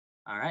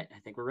All right, I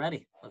think we're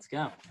ready. Let's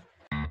go.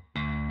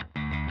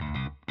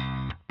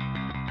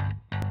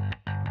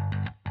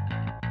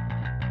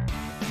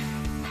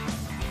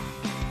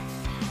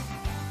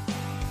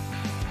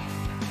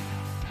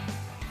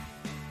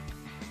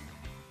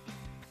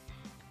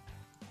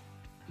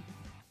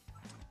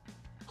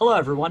 Hello,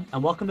 everyone,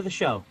 and welcome to the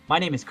show. My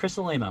name is Cris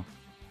Alaimo.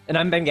 And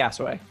I'm Ben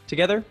Gassaway.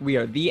 Together, we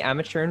are the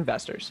Amateur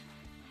Investors.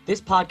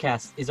 This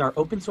podcast is our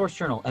open source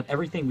journal of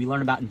everything we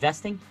learn about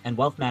investing and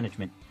wealth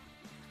management.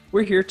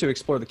 We're here to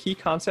explore the key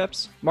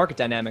concepts, market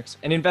dynamics,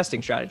 and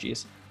investing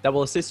strategies that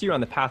will assist you on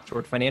the path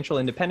toward financial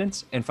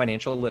independence and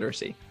financial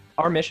literacy.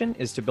 Our mission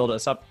is to build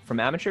us up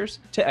from amateurs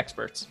to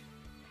experts.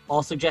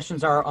 All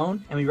suggestions are our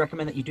own, and we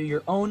recommend that you do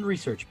your own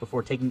research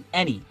before taking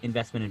any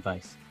investment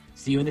advice.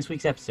 See you in this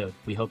week's episode.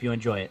 We hope you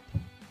enjoy it.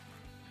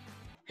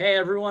 Hey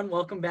everyone,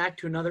 welcome back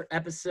to another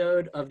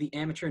episode of the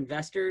Amateur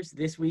Investors.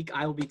 This week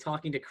I will be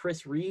talking to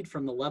Cris Reed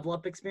from the Level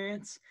Up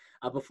Experience.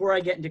 Before I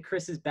get into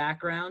Chris's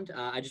background,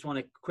 I just want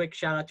a quick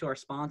shout out to our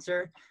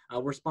sponsor.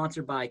 We're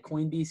sponsored by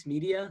Coinbeast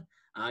Media.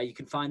 You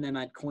can find them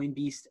at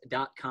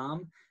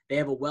coinbeast.com. They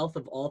have a wealth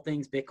of all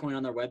things Bitcoin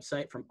on their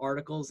website, from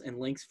articles and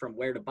links from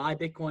where to buy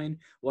Bitcoin,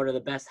 what are the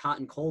best hot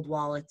and cold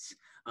wallets,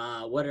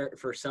 what are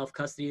for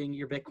self-custodying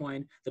your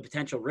Bitcoin, the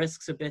potential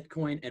risks of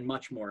Bitcoin, and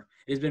much more.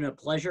 It has been a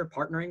pleasure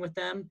partnering with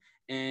them,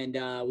 and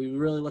we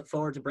really look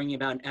forward to bringing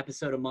about an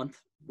episode a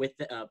month with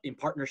in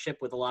partnership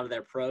with a lot of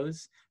their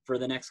pros for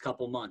the next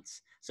couple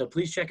months. So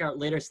please check out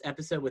latest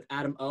episode with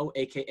Adam O,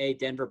 aka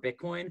Denver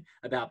Bitcoin,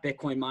 about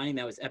Bitcoin mining.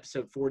 That was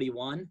episode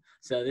 41.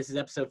 So this is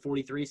episode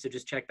 43. So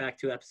just check back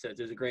 2 episodes.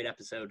 It was a great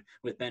episode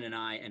with Ben and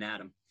I and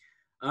Adam.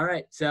 All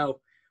right,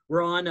 so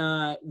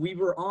we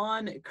were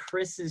on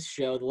Chris's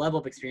show, The Level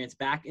Up Experience,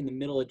 back in the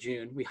middle of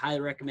June. We highly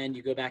recommend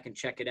you go back and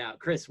check it out.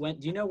 Chris, do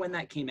you know when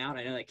that came out?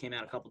 I know that came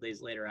out a couple days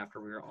later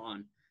after we were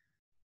on.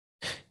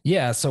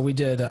 Yeah, so we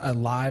did a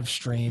live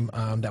stream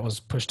that was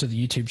pushed to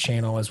the YouTube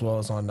channel as well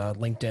as on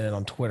LinkedIn and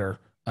on Twitter,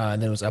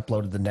 and then it was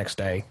uploaded the next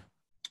day.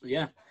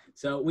 Yeah,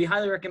 so we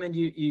highly recommend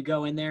you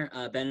go in there.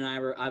 Ben and I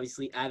were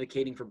obviously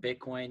advocating for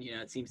Bitcoin. You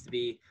know, it seems to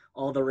be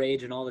all the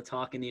rage and all the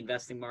talk in the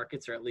investing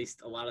markets, or at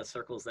least a lot of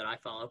circles that I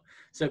follow.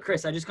 So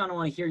Chris, I just kind of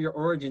want to hear your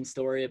origin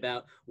story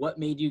about what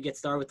made you get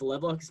started with the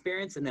Level Up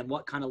Experience, and then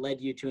what kind of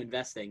led you to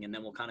investing, and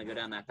then we'll kind of go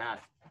down that path.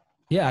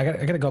 Yeah, I got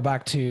to go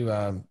back to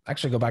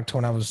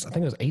when I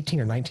was 18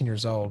 or 19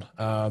 years old.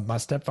 My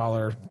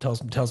stepfather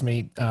tells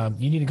me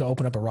you need to go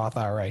open up a Roth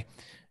IRA,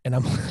 and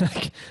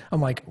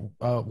I'm like,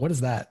 what is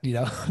that? You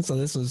know, so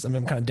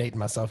I'm kind of dating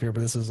myself here,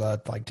 but this is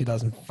like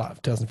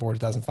 2005, 2004,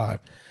 2005.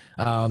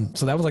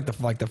 So that was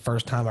like the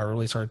first time I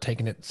really started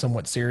taking it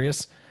somewhat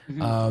serious.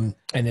 Mm-hmm.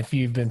 And if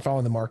you've been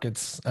following the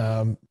markets,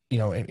 you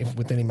know, if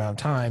with any amount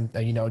of time,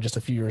 you know, just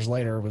a few years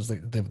later was the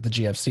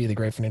GFC, the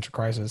Great Financial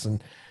Crisis,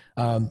 and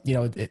you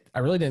know, I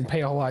really didn't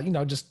pay a whole lot, you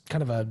know, just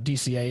kind of a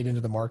DCA'd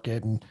into the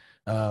market,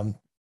 and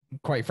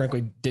quite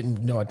frankly, didn't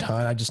know a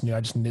ton. I just knew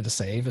I just needed to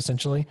save,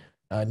 essentially.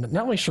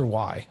 Not really sure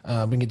why.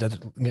 We can get into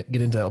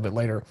that a little bit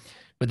later.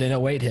 But then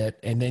 08 hit,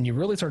 and then you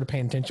really started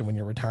paying attention when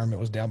your retirement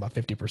was down by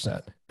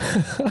 50%.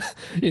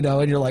 You know,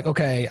 and you're like,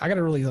 okay, I got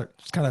to really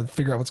kind of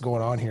figure out what's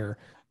going on here.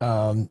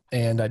 And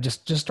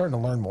just starting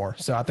to learn more.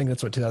 So I think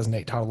that's what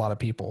 2008 taught a lot of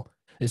people.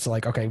 It's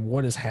like, okay,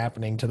 what is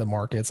happening to the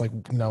market? It's like,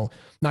 you know,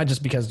 not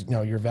just because, you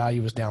know, your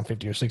value was down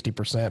 50 or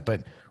 60%,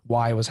 but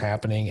why it was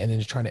happening. And then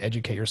just trying to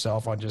educate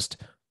yourself on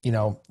just, you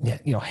know,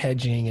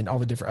 hedging and all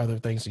the different other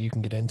things that you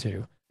can get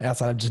into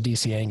outside of just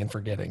DCAing and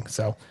forgetting.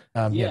 So,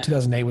 yeah,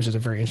 2008 was just a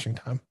very interesting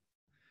time.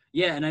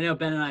 Yeah, and I know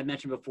Ben and I had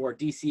mentioned before,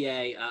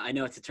 DCA, I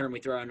know it's a term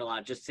we throw around a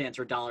lot, just stands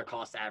for dollar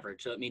cost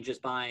average. So it means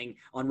just buying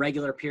on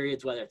regular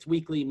periods, whether it's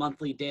weekly,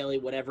 monthly, daily,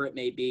 whatever it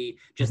may be,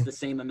 just the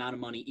same amount of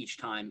money each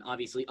time.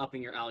 Obviously,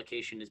 upping your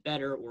allocation is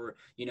better, or,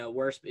 you know,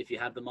 worse if you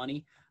have the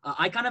money.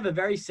 I kind of have a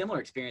very similar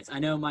experience. I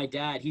know my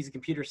dad, he's a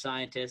computer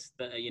scientist,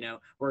 but, you know,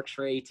 works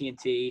for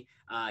AT&T.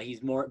 He's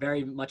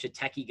very much a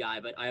techie guy,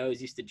 but I always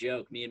used to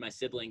joke, me and my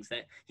siblings,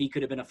 that he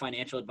could have been a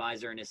financial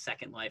advisor in his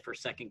second life or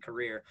second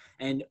career.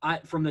 And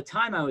from the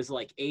time I was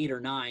like 8 or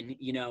 9,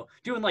 you know,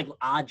 doing like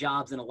odd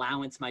jobs and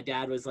allowance, my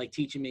dad was like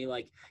teaching me,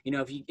 like, you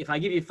know, if I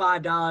give you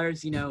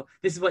 $5, you know,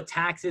 this is what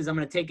tax is. I'm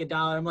going to take $1.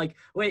 I'm like,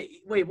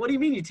 wait, what do you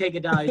mean you take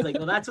 $1? He's like,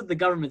 well, that's what the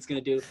government's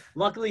going to do.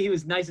 Luckily, he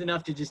was nice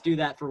enough to just do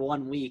that for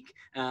 1 week.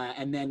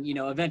 And then, you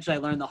know, eventually I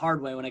learned the hard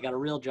way when I got a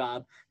real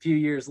job a few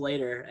years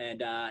later.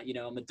 And, you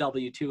know, I'm a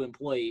W-2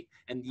 employee,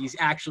 and you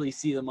actually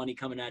see the money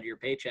coming out of your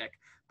paycheck.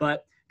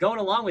 But going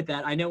along with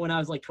that, I know when I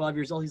was like 12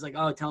 years old, he's like,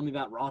 oh, tell me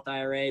about Roth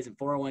IRAs and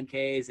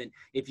 401ks. And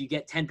if you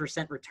get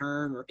 10%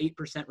 return or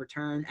 8%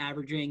 return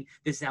averaging,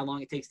 this is how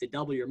long it takes to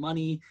double your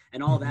money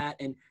and all that.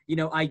 And, you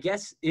know, I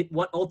guess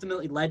what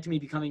ultimately led to me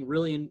becoming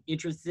really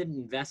interested in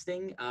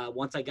investing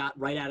once I got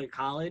right out of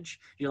college,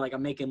 you're like,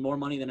 I'm making more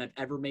money than I've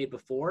ever made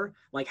before.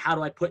 Like, how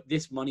do I put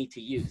this money to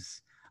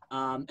use?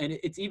 And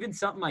it's even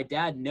something my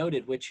dad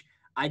noted, which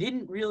I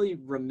didn't really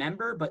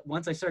remember, but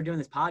once I started doing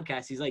this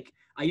podcast, he's like,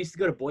 I used to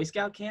go to Boy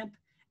Scout camp.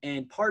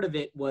 And part of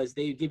it was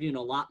they would give you an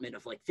allotment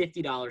of like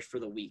 $50 for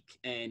the week.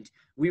 And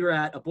we were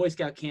at a Boy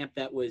Scout camp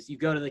that was, you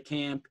go to the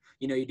camp,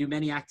 you know, you do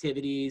many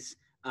activities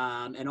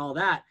and all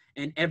that.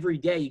 And every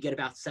day you get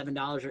about $7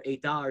 or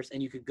 $8,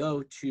 and you could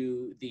go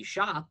to the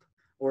shop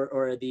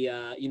or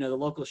the, you know, the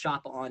local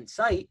shop on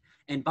site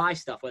and buy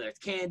stuff, whether it's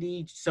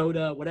candy,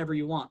 soda, whatever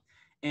you want.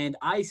 And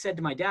I said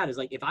to my dad, is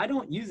like, if I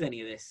don't use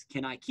any of this,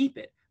 can I keep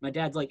it? My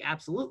dad's like,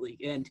 absolutely.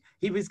 And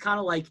he was kind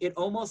of like, it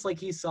almost like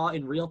he saw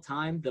in real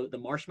time the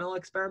marshmallow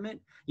experiment,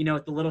 you know,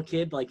 with the little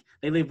kid, like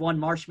they leave one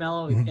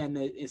marshmallow and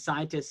the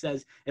scientist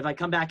says, if I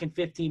come back in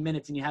 15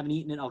 minutes and you haven't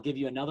eaten it, I'll give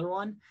you another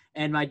one.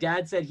 And my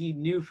dad said he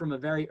knew from a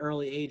very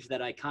early age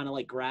that I kind of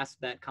like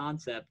grasped that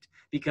concept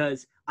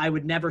because I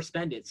would never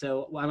spend it.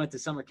 So I went to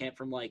summer camp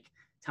from like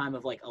time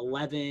of like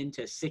 11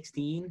 to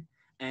 16.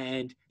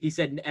 And he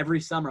said every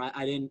summer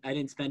I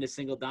didn't spend a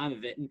single dime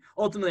of it. And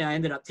ultimately I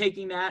ended up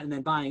taking that and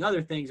then buying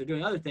other things or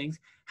doing other things.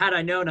 Had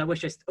I known, I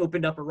wish I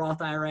opened up a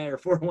Roth IRA or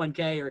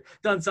 401k or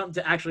done something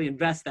to actually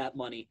invest that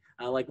money.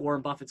 Like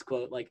Warren Buffett's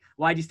quote, like,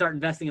 why'd you start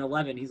investing at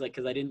 11? He's like,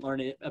 because I didn't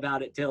learn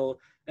about it till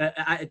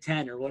at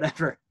 10 or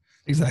whatever.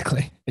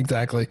 Exactly.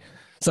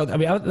 So, I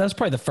mean, that's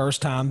probably the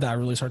first time that I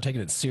really started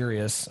taking it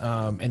serious,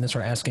 and then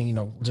started asking, you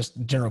know, just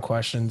general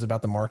questions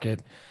about the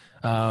market.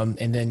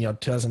 And then, you know,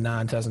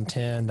 2009,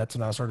 2010, that's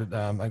when I started,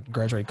 I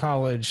graduated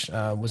college,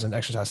 was in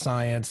exercise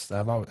science.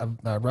 I've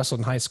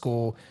wrestled in high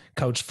school,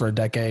 coached for a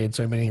decade.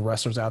 So many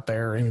wrestlers out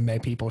there,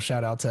 MMA people,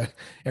 shout out to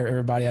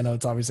everybody. I know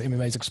it's obviously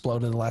MMA's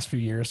exploded the last few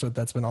years. So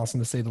that's been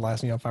awesome to see the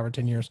last, you know, 5 or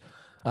 10 years.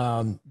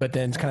 But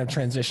then it's kind of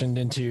transitioned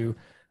into,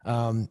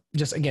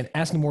 just again,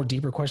 asking more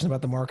deeper questions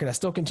about the market. I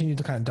still continue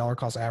to kind of dollar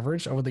cost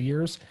average over the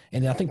years.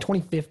 And then I think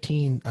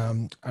 2015,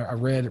 I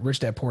read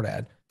Rich Dad Poor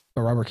Dad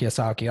by Robert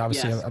Kiyosaki,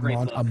 obviously yes,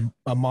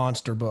 a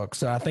monster book.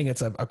 So I think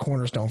it's a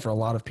cornerstone for a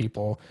lot of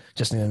people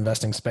just in the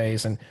investing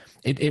space. And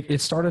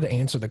it started to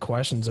answer the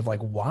questions of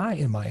like, why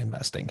am I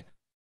investing?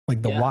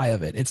 Like the why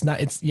of it.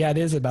 It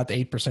is about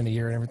the 8% a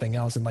year and everything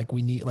else. And like,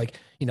 we need, like,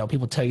 you know,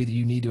 people tell you that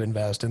you need to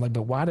invest, and like,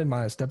 but why did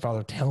my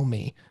stepfather tell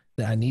me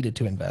that I needed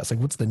to invest? Like,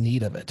 what's the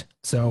need of it?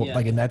 So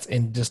like,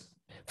 and just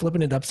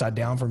flipping it upside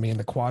down for me in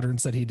the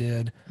quadrants that he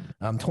did,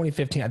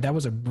 2015, that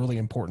was a really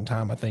important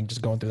time, I think,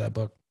 just going through that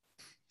book.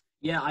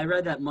 Yeah, I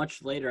read that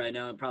much later. I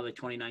know probably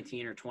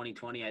 2019 or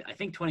 2020. I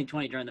think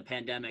 2020 during the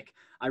pandemic,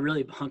 I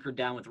really hunkered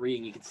down with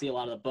reading. You can see a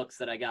lot of the books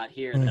that I got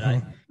here that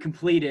I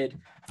completed.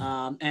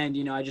 And,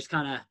 you know, I just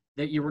kind of,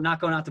 that you were not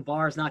going out to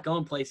bars, not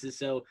going places.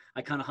 So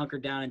I kind of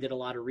hunkered down and did a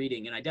lot of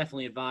reading. And I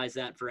definitely advise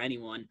that for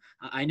anyone.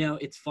 I know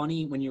it's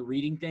funny when you're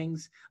reading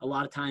things, a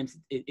lot of times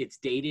it's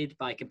dated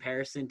by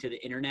comparison to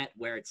the internet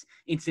where it's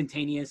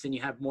instantaneous and you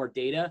have more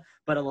data.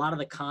 But a lot of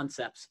the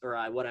concepts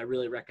are what I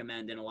really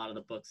recommend in a lot of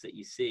the books that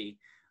you see.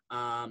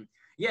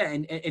 Yeah,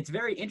 and it's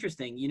very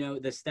interesting. You know,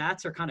 the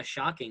stats are kind of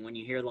shocking when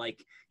you hear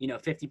like, you know,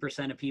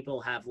 50% of people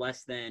have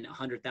less than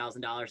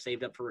 $100,000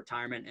 saved up for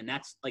retirement. And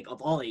that's like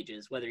of all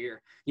ages, whether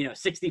you're, you know,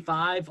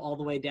 65 all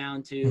the way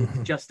down to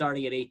just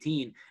starting at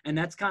 18. And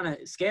that's kind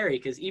of scary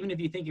because even if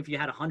you think if you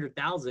had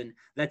 100,000,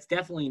 that's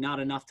definitely not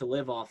enough to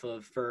live off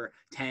of for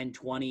 10,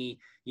 20,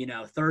 you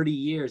know, 30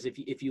 years.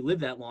 If you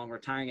live that long,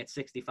 retiring at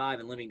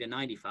 65 and living to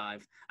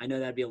 95, I know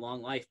that'd be a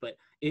long life, but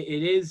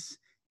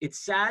it's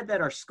sad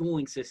that our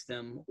schooling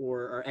system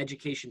or our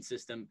education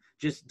system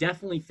just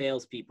definitely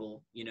fails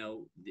people. You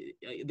know,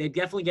 they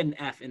definitely get an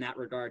F in that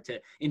regard to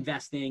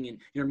investing and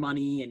your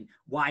money and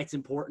why it's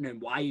important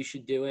and why you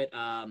should do it.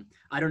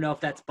 I don't know if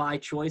that's by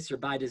choice or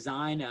by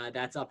design.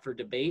 That's up for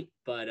debate.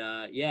 But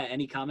yeah,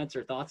 any comments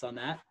or thoughts on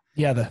that?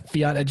 Yeah, the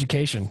fiat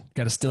education,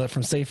 got to steal it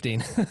from safety.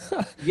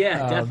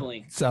 Yeah,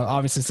 definitely. So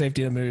obviously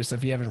safety of the moves.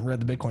 If you haven't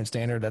read the Bitcoin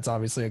Standard, that's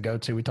obviously a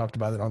go-to. We talked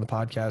about it on the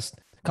podcast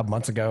a couple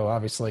months ago,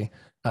 obviously,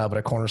 but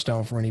a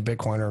cornerstone for any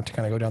Bitcoiner to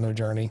kind of go down their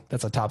journey.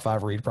 That's a top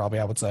 5 read, probably,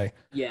 I would say.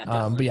 Yeah.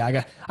 But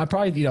yeah, I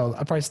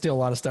probably steal a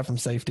lot of stuff from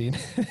safety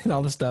and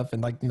all this stuff,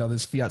 and like, you know,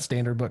 this fiat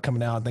standard book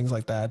coming out and things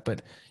like that.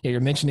 But yeah, you're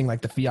mentioning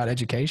like the fiat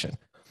education,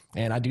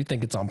 and I do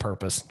think it's on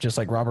purpose, just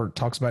like Robert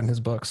talks about in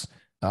his books.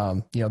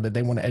 You know, that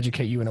they want to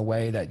educate you in a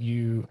way that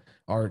you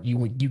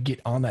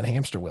get on that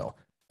hamster wheel.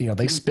 You know,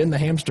 they spin the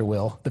hamster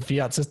wheel, the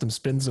fiat system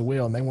spins the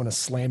wheel, and they want to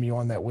slam you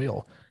on that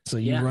wheel. So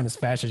you run as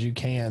fast as you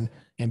can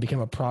and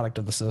become a product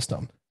of the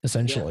system,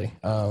 essentially.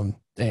 And,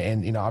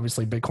 you know,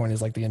 obviously Bitcoin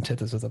is like the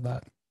antithesis of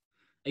that.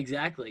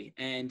 Exactly.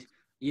 And,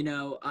 you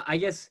know, I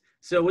guess,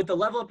 so with the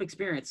level up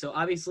experience, so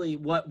obviously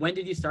when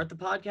did you start the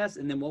podcast,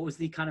 and then what was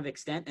the kind of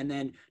extent? And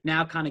then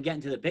now kind of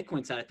getting to the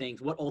Bitcoin side of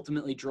things, what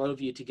ultimately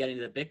drove you to get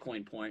into the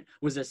Bitcoin point?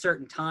 Was it a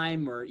certain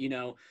time, or, you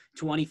know,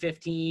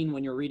 2015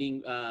 when you're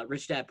reading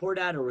Rich Dad Poor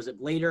Dad, or was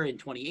it later in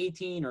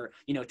 2018 or,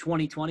 you know,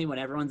 2020 when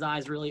everyone's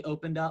eyes really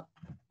opened up?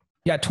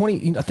 Yeah, I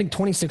think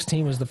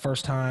 2016 was the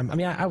first time. I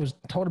mean, I was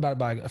told about it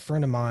by a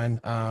friend of mine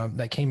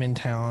that came in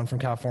town from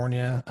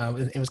California.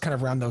 It was kind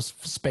of around those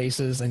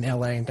spaces in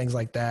LA and things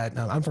like that.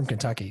 I'm from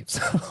Kentucky,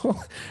 so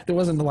there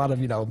wasn't a lot of,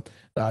 you know,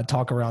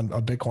 talk around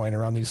Bitcoin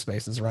around these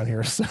spaces around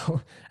here.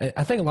 So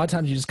I think a lot of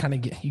times you just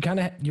kind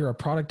of you're a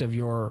product of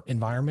your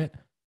environment.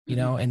 you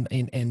know,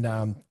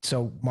 and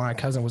so my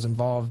cousin was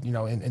involved, you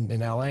know, in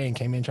LA and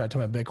came in, tried to tell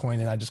me about Bitcoin,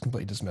 and I just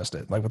completely dismissed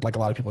it, like a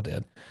lot of people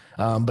did.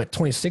 But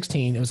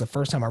 2016, it was the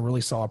first time I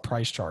really saw a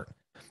price chart.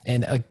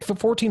 And for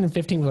 14 and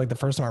 15 was like the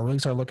first time I really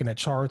started looking at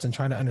charts and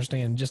trying to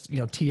understand just, you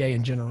know, TA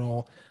in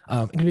general,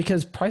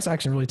 because price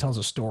action really tells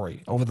a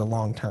story over the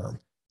long term,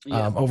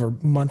 over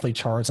monthly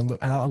charts. And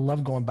I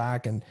love going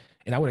back and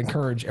I would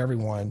encourage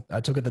everyone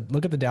to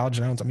look at the Dow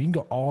Jones. I mean, you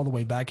can go all the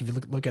way back if you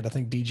look at, I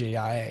think,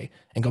 DJIA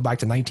and go back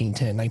to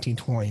 1910,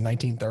 1920,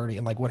 1930,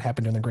 and like what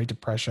happened during the Great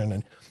Depression.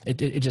 And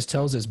it just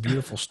tells this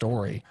beautiful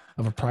story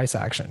of a price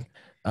action.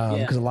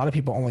 Because a lot of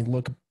people only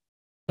look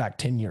back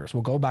 10 years.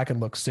 We'll go back and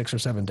look 6 or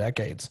 7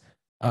 decades.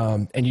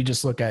 And you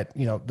just look at,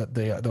 you know,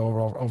 the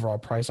overall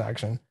price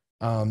action.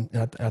 And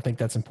I think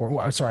that's important.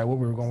 Well, sorry, what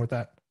we were going with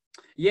that?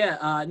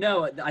 Yeah,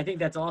 no, I think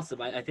that's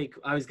awesome. I think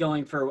I was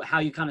going for how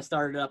you kind of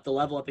started up the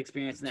level up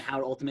experience and then how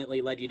it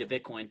ultimately led you to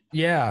Bitcoin.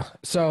 Yeah.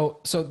 So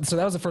that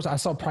was the first I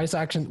saw price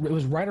action. It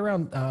was right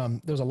around,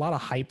 there was a lot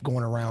of hype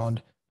going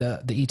around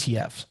the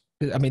ETFs.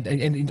 I mean,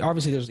 and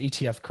obviously there's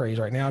ETF craze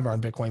right now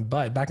around Bitcoin,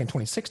 but back in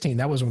 2016,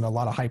 that was when a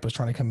lot of hype was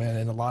trying to come in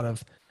and a lot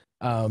of,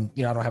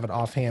 you know, I don't have it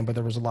offhand, but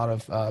there was a lot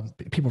of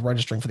people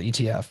registering for the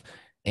ETF.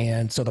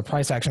 And so the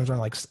price action was around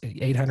like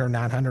 800,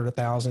 900,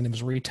 1,000. It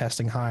was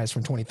retesting highs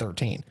from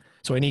 2013.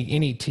 So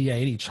any TA,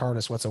 any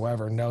chartist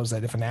whatsoever knows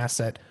that if an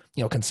asset,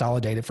 you know,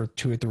 consolidated for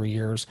 2 or 3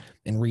 years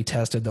and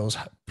retested those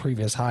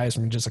previous highs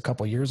from just a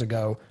couple of years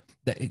ago,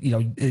 that, you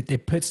know,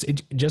 it puts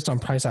it just on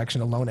price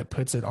action alone, it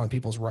puts it on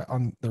people's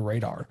on the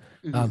radar.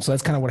 So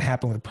that's kind of what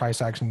happened with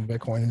price action with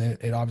Bitcoin, and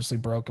it obviously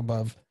broke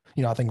above,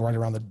 you know, I think right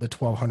around the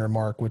 1,200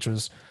 mark, which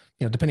was,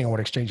 you know, depending on what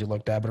exchange you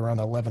looked at, but around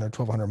the 11 or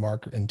 1,200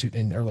 mark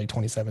in early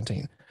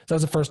 2017. So that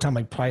was the first time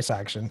like price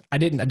action. I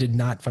did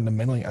not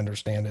fundamentally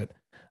understand it,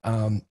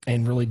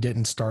 and really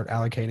didn't start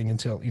allocating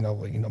until, you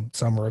know,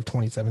 summer of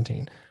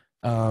 2017.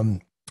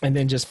 And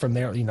then just from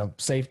there, you know,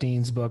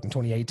 Safedean's book in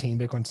 2018,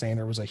 Bitcoin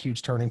Standard, was a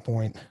huge turning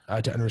point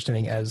to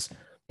understanding as,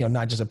 you know,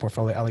 not just a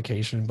portfolio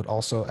allocation, but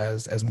also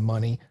as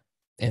money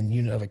and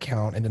unit of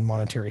account and then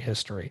monetary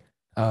history.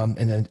 And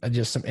then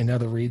just some in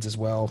other reads as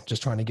well,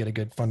 just trying to get a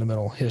good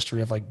fundamental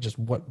history of like just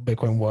what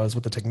Bitcoin was,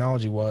 what the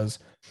technology was.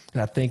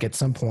 And I think at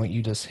some point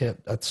you just hit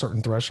a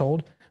certain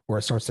threshold where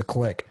it starts to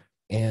click.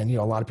 And, you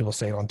know, a lot of people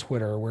say it on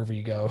Twitter or wherever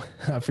you go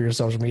for your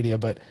social media,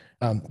 but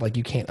like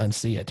you can't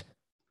unsee it.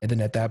 And then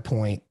at that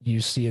point,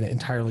 you see an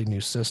entirely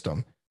new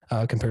system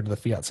compared to the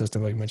fiat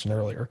system like you mentioned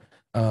earlier.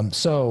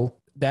 So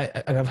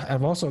that, and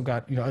I've also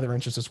got, you know, other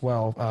interests as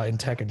well in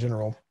tech in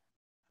general.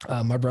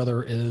 My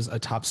brother is a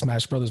top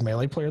Smash Brothers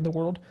Melee player in the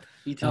world.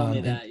 You told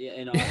me that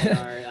in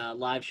our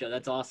live show.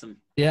 That's awesome.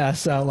 Yeah,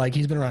 so like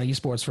he's been around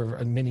esports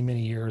for many,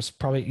 many years,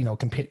 probably, you know,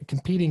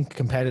 competing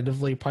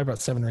competitively, probably about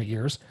 7 or 8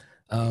 years.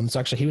 So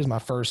actually he was my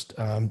first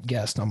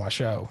guest on my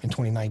show in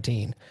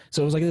 2019.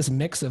 So it was like this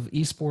mix of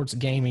esports,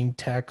 gaming,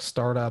 tech,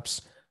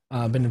 startups.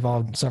 Been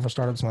involved in several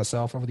startups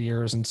myself over the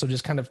years. And so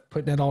just kind of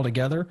putting it all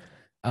together.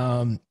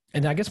 And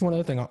I guess one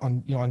other thing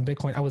on, you know, on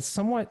Bitcoin, I was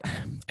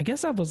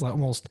like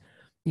almost,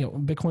 you know,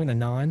 Bitcoin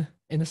anon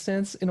in a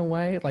sense, in a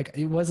way. Like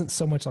it wasn't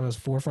so much on his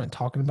forefront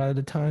talking about it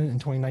a ton in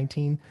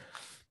 2019.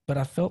 But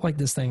I felt like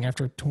this thing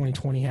after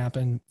 2020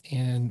 happened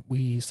and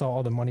we saw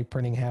all the money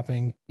printing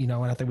happening, you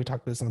know, and I think we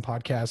talked about this in the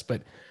podcast,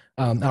 but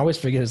I always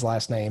forget his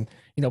last name,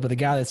 you know, but the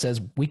guy that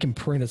says we can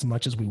print as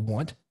much as we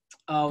want.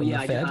 Oh,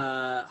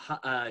 yeah.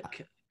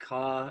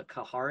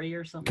 Kahari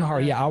or something.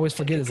 Kahari, yeah, I always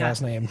forget his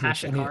last name.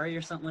 Kashikari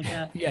or something like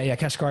that. Yeah,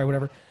 Kashikari,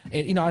 whatever.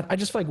 And, you know, I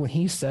just feel like when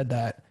he said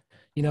that,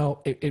 you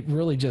know, it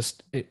really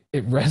just, it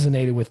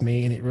resonated with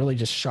me and it really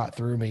just shot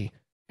through me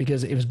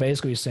because it was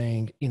basically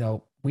saying, you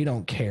know, we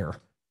don't care.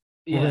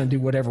 We're going to do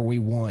whatever we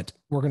want.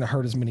 We're going to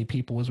hurt as many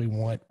people as we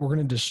want. We're going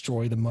to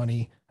destroy the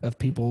money of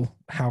people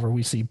however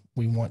we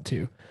want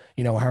to,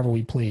 you know, however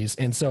we please.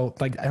 And so,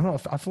 like, I don't know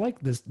if I feel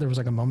like there was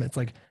like a moment, it's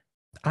like,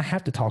 I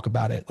have to talk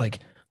about it. Like,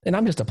 and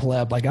I'm just a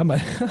pleb. Like I'm just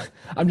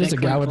Bitcoin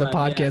a guy with a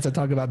podcast that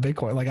talk about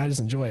Bitcoin. Like I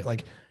just enjoy it.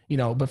 Like, you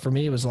know, but for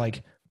me, it was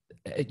like,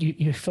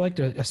 you feel like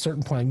at a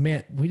certain point,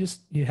 man,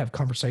 you have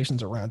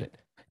conversations around it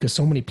because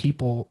so many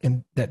people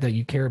that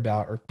you care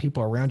about or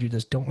people around you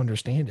just don't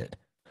understand it.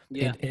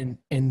 Yeah.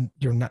 And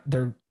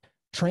they're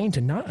trained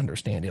to not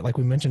understand it. Like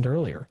we mentioned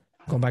earlier,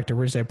 going back to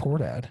Rich Dad Poor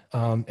Dad,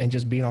 and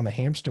just being on the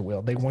hamster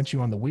wheel. They want you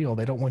on the wheel.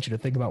 They don't want you to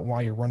think about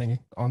why you're running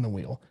on the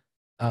wheel.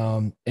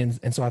 And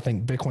so I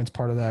think Bitcoin's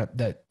part of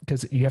that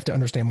because you have to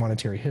understand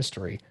monetary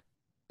history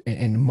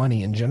and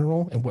money in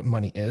general and what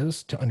money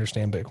is to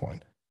understand Bitcoin.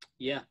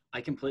 Yeah, I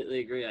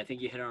completely agree. I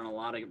think you hit on a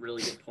lot of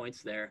really good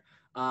points there.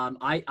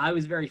 I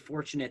was very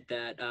fortunate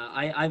that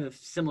I have a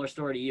similar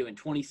story to you. In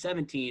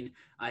 2017,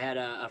 I had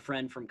a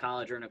friend from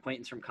college or an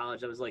acquaintance from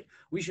college that was like,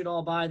 we should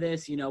all buy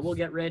this, you know, we'll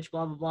get rich,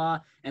 blah, blah, blah.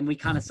 And we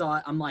kind of saw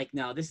it. I'm like,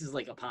 no, this is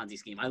like a Ponzi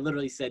scheme. I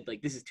literally said,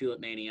 like, this is tulip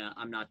mania.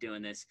 I'm not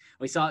doing this.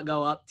 We saw it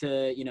go up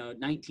to, you know,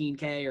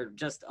 19K or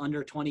just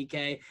under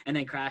 20K and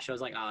then crash. I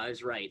was like, oh, I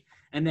was right.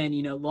 And then,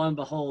 you know, lo and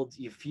behold,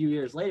 a few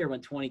years later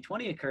when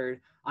 2020 occurred,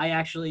 I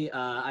actually,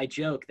 I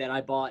joke that I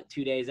bought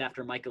 2 days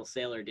after Michael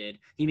Saylor did.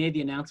 He made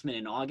the announcement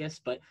in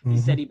August, but he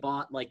said he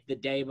bought like the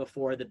day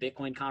before the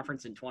Bitcoin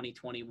conference in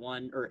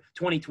 2021 or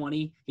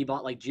 2020. He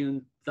bought like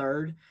June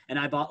 3rd, and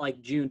I bought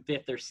like June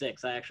 5th or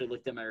 6th. I actually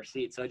looked at my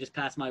receipt. So I just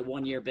passed my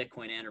 1-year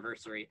Bitcoin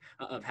anniversary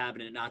of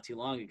having it not too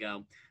long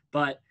ago.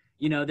 But,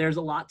 you know, there's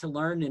a lot to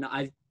learn, and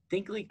I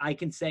think like I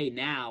can say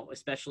now,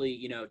 especially,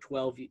 you know,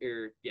 12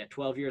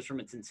 years from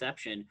its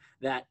inception,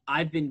 that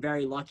I've been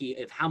very lucky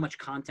of how much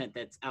content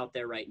that's out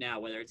there right now,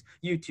 whether it's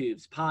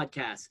YouTube's,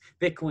 podcasts,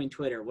 Bitcoin,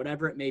 Twitter,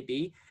 whatever it may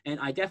be. And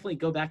I definitely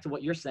go back to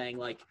what you're saying,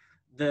 like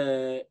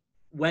the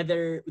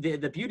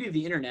beauty of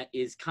the internet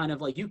is kind of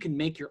like you can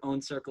make your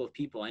own circle of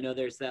people. I know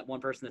there's that one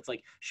person that's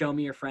like, show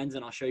me your friends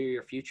and I'll show you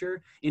your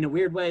future. In a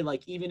weird way,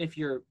 like even if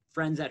you're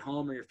friends at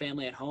home or your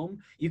family at home,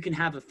 you can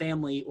have a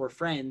family or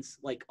friends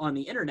like on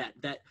the internet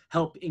that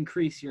help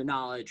increase your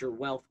knowledge or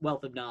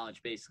wealth of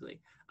knowledge, basically.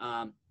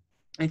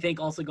 I think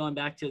also going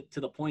back to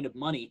the point of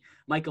money,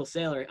 Michael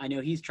Saylor, I know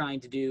he's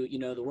trying to do, you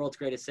know, the world's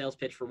greatest sales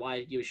pitch for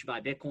why you should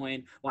buy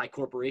Bitcoin, why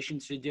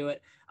corporations should do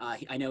it.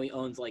 I know he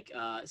owns like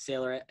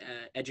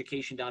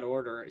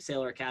SaylorEducation.org or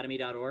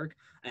SaylorAcademy.org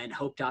and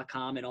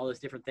Hope.com and all those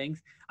different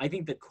things. I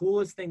think the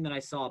coolest thing that I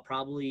saw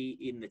probably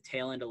in the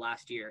tail end of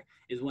last year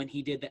is when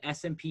he did the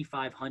S&P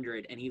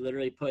 500 and he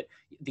literally put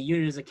the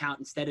unit of his account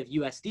instead of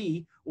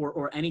USD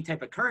or any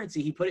type of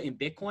currency, he put it in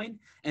Bitcoin.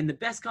 And the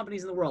best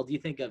companies in the world, you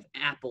think of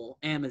Apple,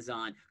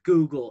 Amazon,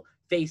 Google,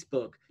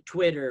 Facebook,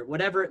 Twitter,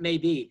 whatever it may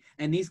be.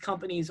 And these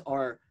companies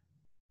are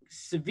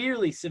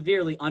severely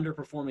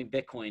underperforming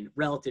Bitcoin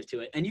relative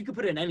to it. And you could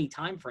put it in any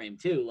time frame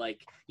too,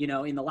 like, you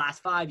know, in the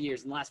last 5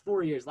 years, in the last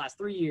 4 years, last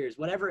 3 years,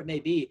 whatever it may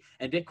be.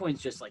 And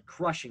Bitcoin's just like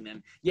crushing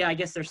them. Yeah, I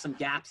guess there's some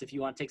gaps if you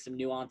want to take some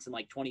nuance in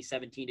like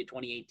 2017 to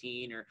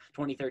 2018 or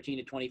 2013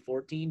 to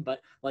 2014.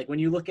 But like when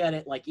you look at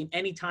it, like in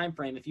any time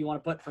frame, if you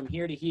want to put from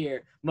here to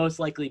here, most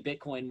likely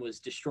Bitcoin was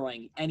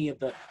destroying any of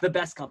the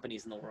best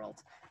companies in the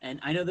world. And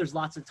I know there's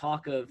lots of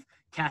talk of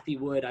Kathy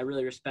Wood. I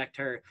really respect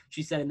her.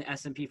 She said in the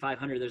S&P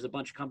 500, there's a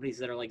bunch of companies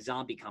that are like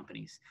zombie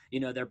companies. You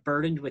know, they're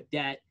burdened with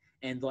debt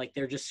and like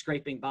they're just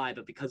scraping by,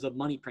 but because of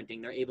money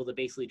printing, they're able to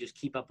basically just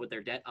keep up with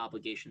their debt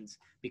obligations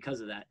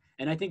because of that.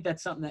 And I think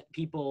that's something that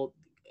people,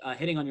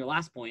 hitting on your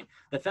last point,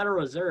 the Federal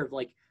Reserve,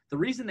 like the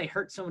reason they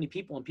hurt so many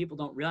people and people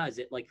don't realize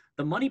it, like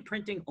the money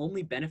printing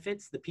only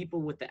benefits the people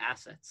with the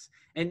assets.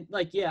 And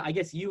like, yeah, I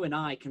guess you and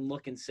I can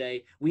look and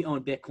say, we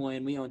own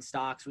Bitcoin, we own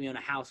stocks, we own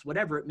a house,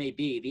 whatever it may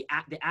be, the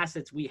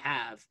assets we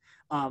have,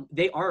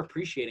 they are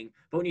appreciating.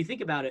 But when you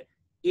think about it,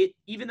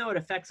 even though it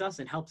affects us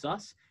and helps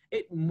us,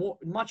 it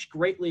much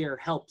greatlier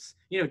helps.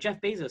 You know, Jeff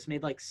Bezos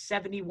made like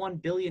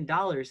 $71 billion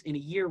in a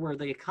year where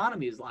the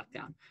economy was locked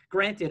down.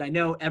 Granted, I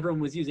know everyone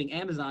was using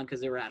Amazon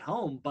because they were at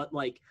home, but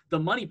like the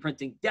money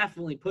printing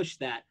definitely pushed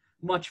that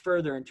much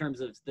further in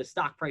terms of the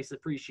stock price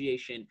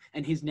appreciation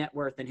and his net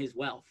worth and his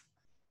wealth.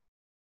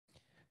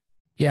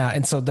 Yeah,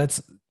 and so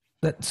that's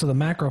that. So the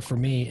macro for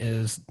me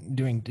is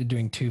doing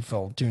two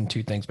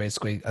things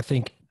basically. I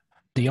think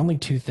the only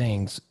two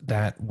things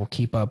that will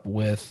keep up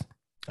with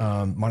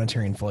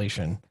monetary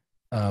inflation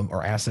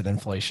or asset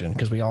inflation,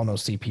 because we all know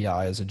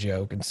CPI is a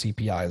joke and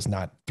CPI is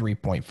not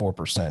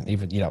 3.4%.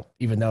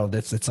 Even though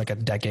it's like a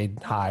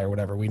decade high or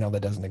whatever, we know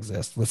that doesn't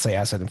exist. Let's say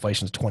asset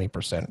inflation is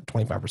 20%,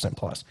 25%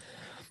 plus,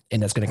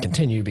 and that's going to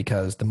continue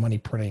because the money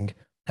printing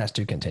has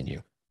to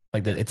continue.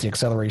 Like it's the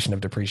acceleration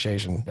of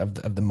depreciation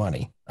of the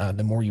money.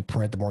 The more you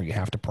print, the more you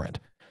have to print.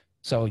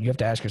 So you have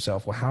to ask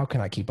yourself, well, how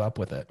can I keep up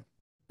with it?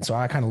 So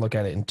I kind of look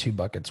at it in two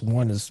buckets.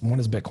 One is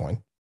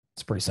Bitcoin.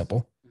 It's pretty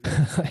simple.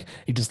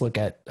 You just look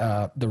at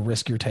the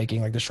risk you're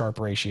taking, like the Sharpe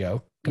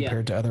ratio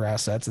compared to other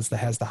assets.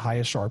 Has the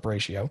highest Sharpe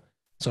ratio.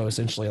 So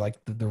essentially, like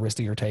the risk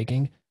that you're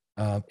taking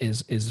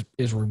is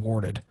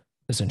rewarded.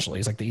 Essentially,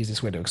 it's like the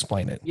easiest way to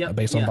explain it,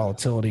 based on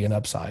volatility and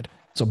upside.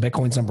 So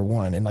Bitcoin's number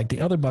one, and like the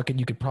other bucket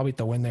you could probably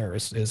throw in there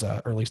is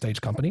early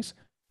stage companies,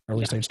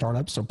 early stage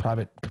startups, so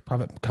private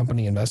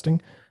company investing.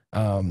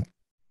 And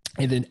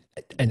then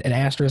an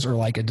asterisk or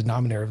like a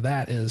denominator of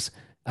that is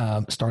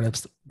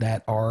startups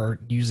that are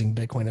using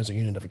Bitcoin as a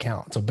unit of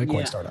account. So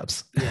Bitcoin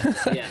startups.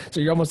 So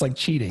you're almost like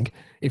cheating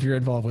if you're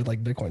involved with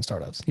like Bitcoin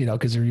startups, you know,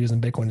 because you're using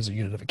Bitcoin as a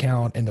unit of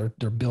account and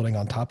they're building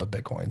on top of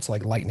Bitcoin. It's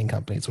like Lightning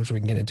companies, which we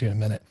can get into in a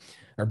minute,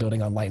 are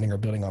building on Lightning or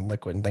building on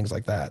Liquid and things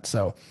like that.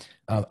 So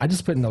I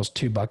just put in those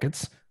two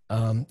buckets.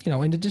 You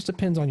know, and it just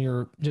depends on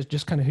your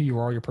just kind of who you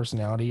are, your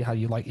personality, how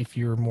you like. If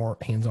you're more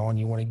hands-on,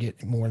 you want to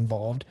get more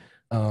involved.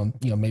 You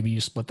know, maybe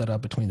you split that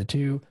up between the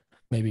two.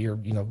 Maybe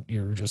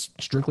you're just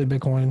strictly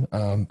Bitcoin,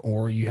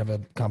 or you have a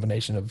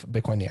combination of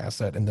Bitcoin, the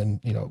asset, and then,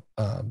 you know,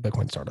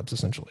 Bitcoin startups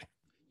essentially.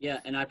 Yeah.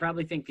 And I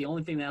probably think the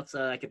only thing that's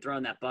I could throw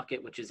in that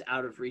bucket, which is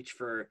out of reach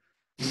for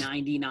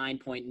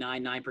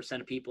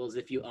 99.99% of people, is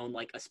if you own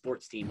like a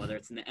sports team, whether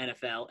it's in the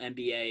NFL,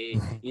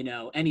 NBA, you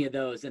know, any of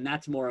those. And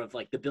that's more of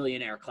like the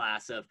billionaire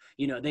class of,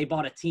 you know, they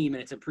bought a team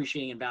and it's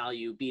appreciating in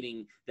value,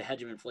 beating the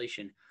hedge of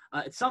inflation.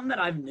 It's something that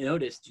I've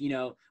noticed,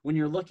 when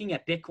you're looking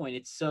at Bitcoin,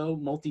 it's so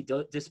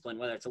multidiscipline,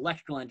 whether it's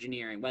electrical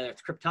engineering, whether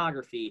it's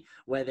cryptography,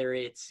 whether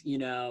it's,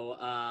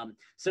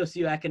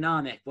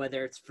 socioeconomic,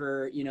 whether it's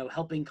for,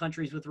 helping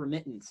countries with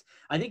remittance.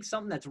 I think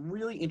something that's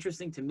really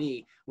interesting to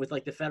me with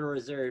like the Federal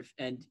Reserve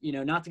and,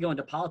 not to go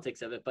into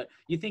politics of it, but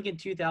you think in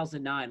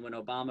 2009 when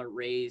Obama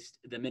raised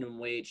the minimum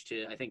wage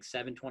to, I think,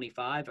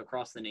 $7.25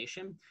 across the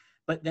nation.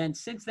 But then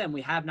since then,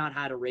 we have not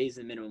had a raise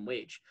in minimum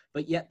wage.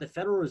 But yet the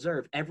Federal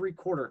Reserve every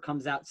quarter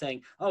comes out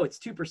saying, oh, it's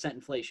 2%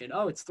 inflation.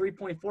 Oh, it's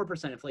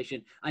 3.4%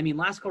 inflation. I mean,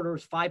 last quarter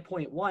was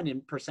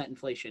 5.1%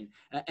 inflation.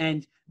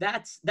 And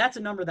that's a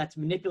number that's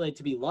manipulated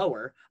to be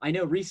lower. I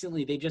know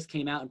recently they just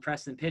came out and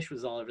Preston Pish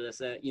was all over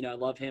this. I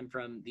love him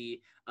from the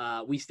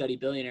We Study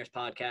Billionaires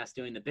podcast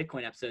doing the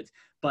Bitcoin episodes.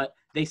 But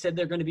they said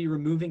they're going to be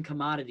removing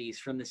commodities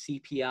from the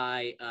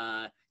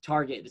CPI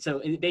target.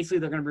 So basically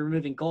they're going to be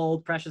removing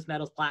gold, precious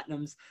metals,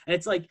 platinums. And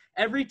it's like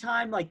every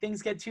time like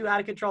things get too out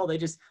of control, they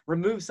just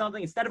remove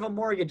something. Instead of a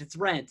mortgage, it's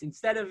rent.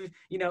 Instead of,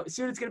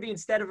 soon it's going to be,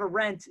 instead of a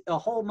rent, a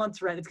whole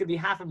month's rent, it's going to be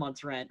half a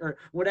month's rent or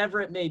whatever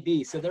it may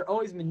be. So they're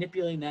always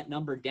manipulating that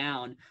number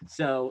down.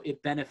 So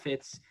it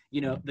benefits,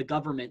 the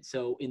government.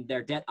 So in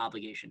their debt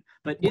obligation,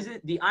 but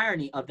isn't the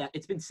irony of that?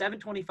 It's been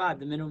 $7.25,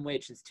 the minimum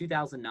wage since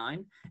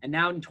 2009. And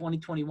now in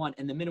 2021,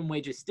 and the minimum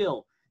wage is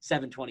still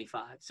 $7.25.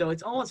 So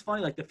it's almost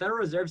funny, like the Federal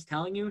Reserve's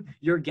telling you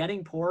you're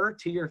getting poorer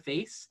to your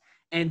face.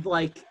 And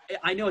like,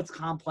 I know it's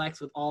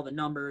complex with all the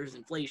numbers,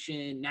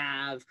 inflation,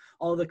 NAV,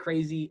 all the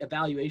crazy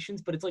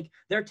evaluations, but it's like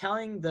they're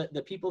telling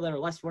the people that are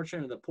less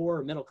fortunate or the poor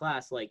or middle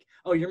class, like,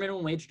 oh, your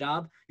minimum wage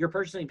job, your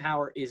purchasing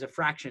power is a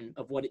fraction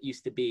of what it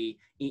used to be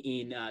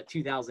in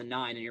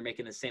 2009, and you're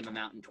making the same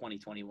amount in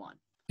 2021.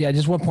 Yeah,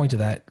 just one point to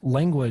that.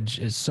 Language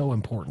is so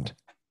important.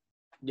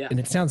 Yeah. And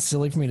it sounds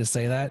silly for me to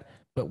say that,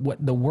 but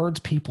what the words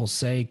people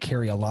say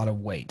carry a lot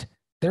of weight.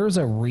 There's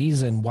a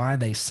reason why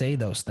they say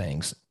those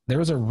things.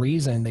 There's a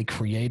reason they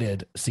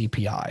created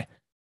CPI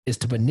is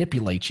to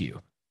manipulate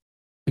you,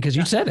 because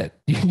you said it.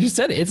 You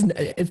said it.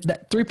 It's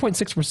that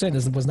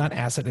 3.6% was not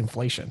asset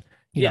inflation.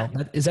 You know,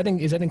 is that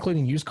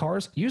including used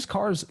cars? Used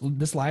cars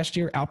this last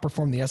year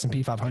outperformed the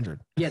S&P 500.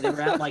 Yeah, they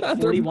were at like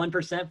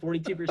 41%,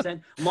 42%.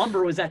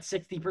 Lumber was at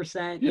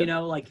 60%. Yeah.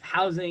 Like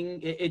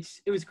housing, it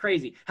was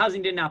crazy.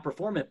 Housing didn't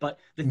outperform it, but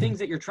the things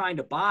that you're trying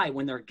to buy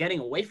when they're getting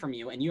away from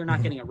you and you're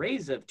not getting a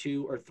raise of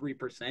 2 or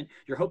 3%,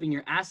 you're hoping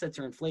your assets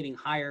are inflating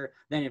higher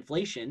than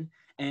inflation.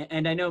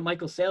 And I know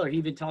Michael Saylor, he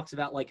even talks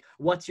about like,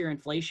 what's your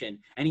inflation?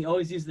 And he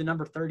always uses the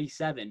number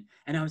 37.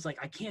 And I was like,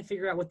 I can't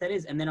figure out what that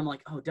is. And then I'm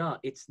like, oh, duh,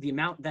 it's the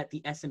amount that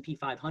the S&P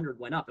 500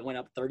 went up. It went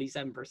up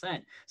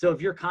 37%. So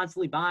if you're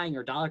constantly buying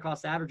or dollar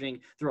cost averaging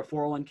through a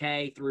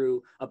 401k,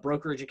 through a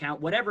brokerage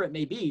account, whatever it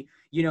may be,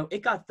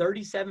 it got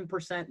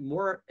 37%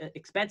 more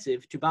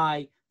expensive to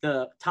buy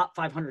the top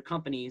 500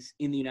 companies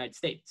in the United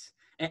States.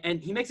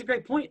 And he makes a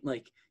great point.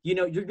 Like,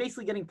 you're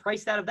basically getting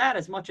priced out of that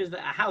as much as a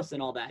house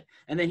and all that.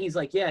 And then he's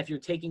like, yeah, if you're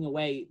taking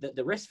away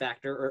the risk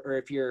factor, or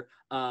if you're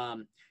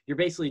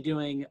basically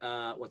doing,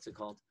 what's it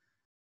called?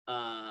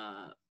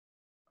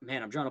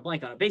 Man, I'm drawing a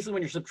blank on it. Basically,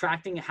 when you're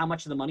subtracting how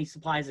much of the money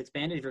supply is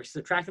expanded, if you're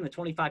subtracting the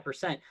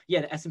 25%,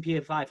 yeah, the S&P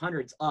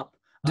 500's up.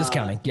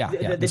 Discounting,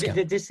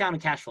 the discounted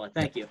cash flow.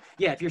 Thank you.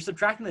 Yeah, if you're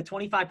subtracting the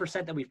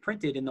 25% that we've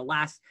printed in the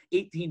last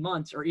 18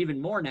 months or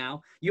even more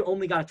now, you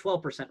only got a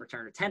 12%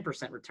 return or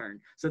 10% return.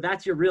 So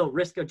that's your real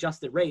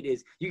risk-adjusted rate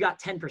is you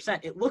got 10%.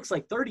 It looks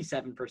like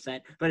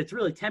 37%, but it's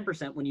really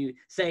 10% when you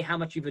say how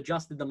much you've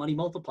adjusted the money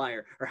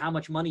multiplier or how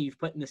much money you've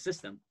put in the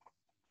system.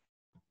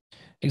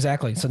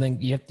 Exactly. So then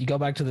you go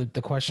back to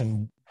the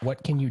question,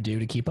 what can you do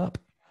to keep up?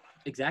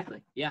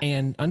 Exactly. Yeah.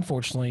 And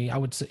unfortunately, I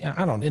would say,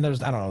 I don't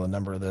know the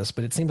number of this,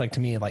 but it seems like to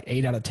me, like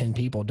 8 out of 10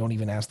 people don't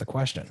even ask the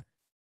question.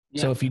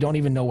 Yeah. So if you don't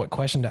even know what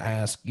question to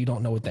ask, you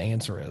don't know what the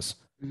answer is.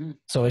 Mm-hmm.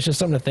 So it's just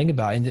something to think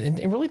about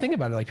and really think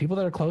about it. Like people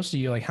that are close to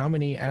you, like how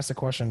many ask the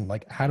question,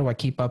 like, how do I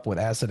keep up with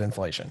asset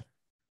inflation?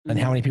 Mm-hmm. And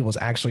how many people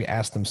actually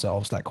ask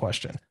themselves that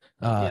question?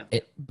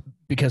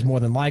 Because more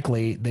than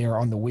likely they are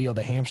on the wheel,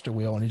 the hamster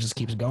wheel, and it just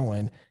keeps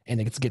going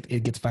and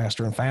it gets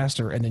faster and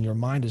faster. And then your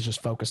mind is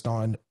just focused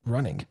on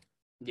running.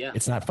 Yeah.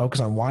 It's not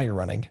focused on why you're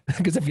running.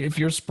 Because if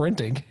you're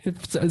sprinting,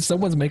 if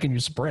someone's making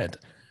you sprint,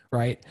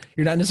 right?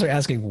 You're not necessarily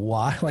asking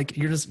why, like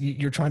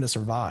you're trying to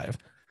survive.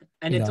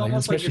 And it's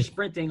almost like you're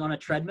sprinting on a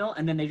treadmill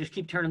and then they just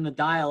keep turning the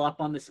dial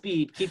up on the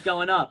speed, keep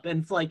going up.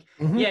 And it's like,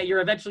 yeah, you're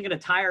eventually going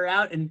to tire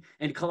out and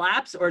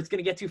collapse, or it's going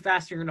to get too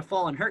fast. You're going to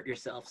fall and hurt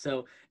yourself.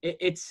 So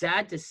it's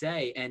sad to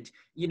say. And,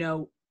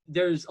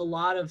 there's a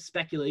lot of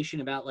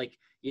speculation about like,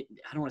 I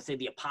don't want to say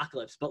the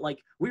apocalypse, but like,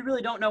 we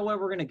really don't know where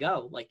we're going to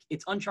go. Like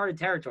it's uncharted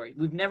territory.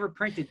 We've never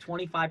printed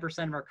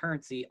 25% of our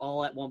currency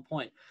all at one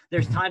point.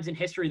 There's times in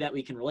history that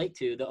we can relate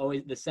to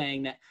the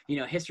saying that,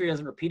 history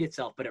doesn't repeat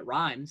itself, but it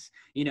rhymes.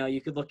 You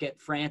could look at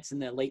France in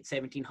the late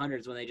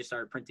 1700s when they just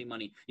started printing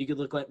money. You could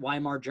look at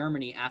Weimar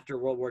Germany after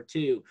World War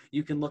II.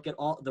 You can look at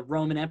all the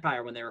Roman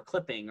Empire when they were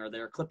clipping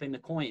the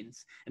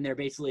coins and they're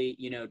basically,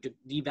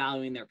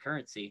 devaluing their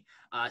currency.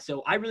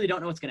 So I really don't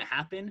know what's going to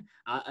happen.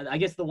 I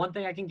guess the one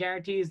thing I can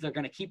guarantee strategy is they're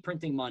going to keep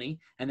printing money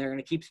and they're going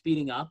to keep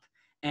speeding up,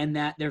 and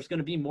that there's going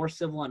to be more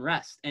civil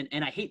unrest. And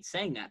I hate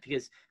saying that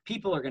because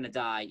people are going to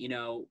die,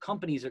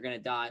 companies are going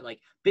to die, like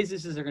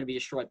businesses are going to be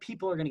destroyed.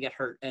 People are going to get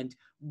hurt. And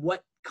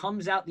what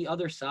comes out the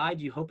other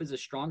side, you hope, is a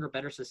stronger,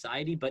 better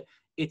society, but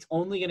it's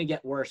only going to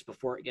get worse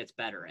before it gets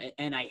better.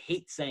 And I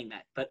hate saying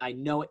that, but I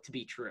know it to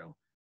be true.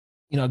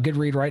 A good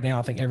read right now.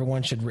 I think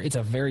everyone should. It's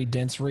a very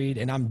dense read,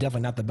 and I'm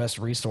definitely not the best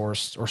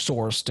resource or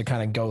source to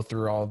kind of go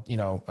through all,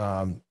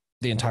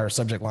 the entire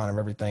subject line of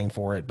everything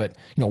for it. But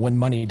When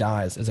Money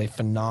Dies is a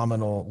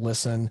phenomenal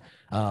listen.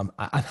 I'm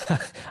gonna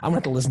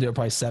have to listen to it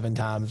probably 7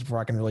 times before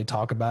I can really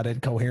talk about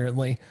it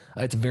coherently.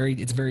 It's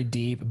very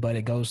deep, but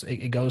it goes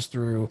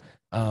through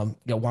why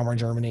we're in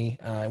Germany,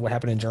 what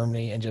happened in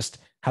Germany, and just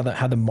how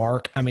the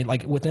mark. I mean,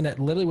 like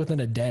literally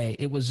within a day,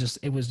 it was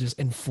just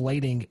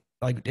inflating,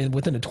 like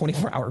within a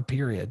 24-hour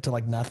period, to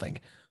like nothing,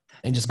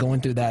 and just going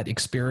through that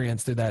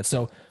experience through that.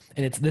 So,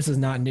 and this is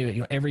not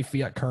new. Every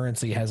fiat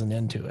currency has an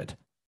end to it.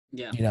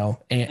 Yeah.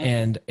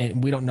 And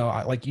we don't know,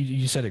 like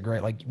you said it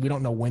great. Like we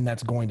don't know when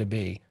that's going to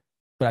be,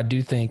 but I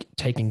do think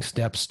taking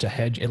steps to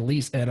hedge, at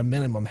least at a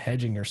minimum,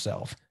 hedging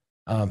yourself,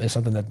 is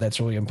something that's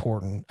really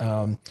important.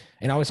 And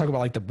I always talk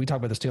about we talk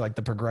about this too, like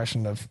the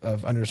progression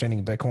of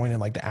understanding Bitcoin and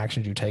like the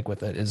actions you take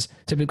with it is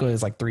typically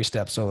like 3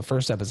 steps. So the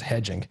first step is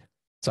hedging.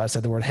 So I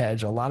said the word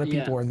hedge. A lot of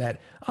people are in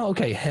that,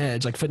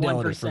 hedge, like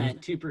Fidelity. 1%,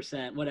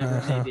 2%, whatever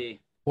it may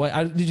be.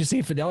 Well, did you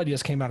see Fidelity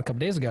just came out a couple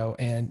days ago,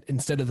 and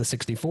instead of the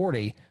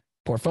 60-40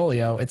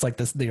 portfolio, it's like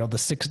this, the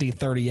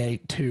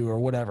 60-38-2 or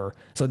whatever.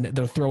 So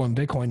they're throwing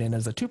Bitcoin in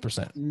as a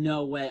 2%.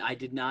 No way. I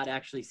did not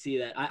actually see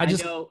that.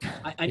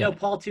 I know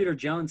Paul Tudor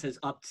Jones has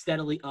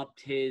steadily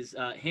upped his,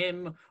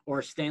 him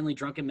or Stanley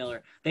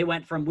Druckenmiller. We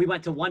went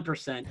to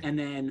 1%, and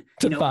then,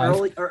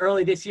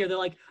 early this year, they're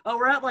like, oh,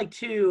 we're at like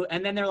 2.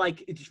 And then they're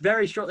like,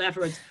 very shortly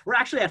afterwards, we're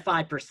actually at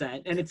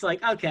 5%. And it's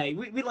like, okay,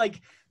 we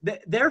like,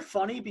 they're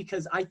funny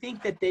because I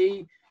think that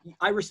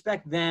I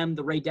respect them,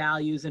 the Ray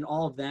Dalyus and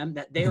all of them,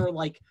 that they are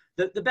like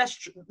the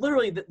best,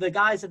 literally the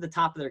guys at the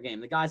top of their game,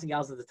 the guys and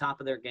gals at the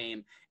top of their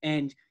game.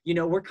 And,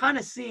 we're kind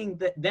of seeing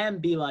them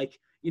be like,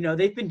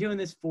 they've been doing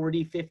this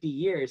 40, 50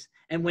 years.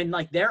 And when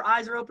like their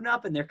eyes are open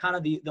up and they're kind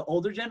of the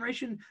older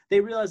generation, they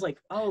realize like,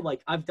 oh,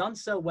 like I've done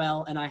so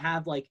well and I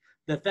have like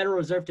the Federal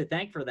Reserve to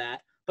thank for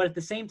that. But at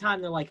the same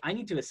time, they're like, I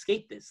need to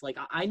escape this. Like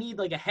I need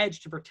like a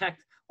hedge to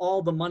protect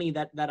all the money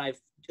that I've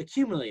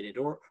accumulated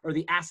or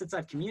the assets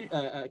I've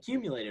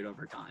accumulated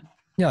over time.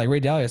 Yeah, like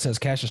Ray Dalio says,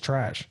 cash is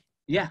trash.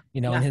 Yeah,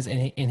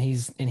 and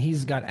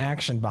he's got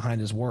action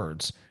behind his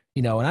words.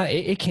 And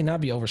it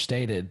cannot be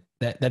overstated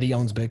that he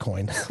owns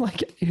Bitcoin.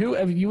 Like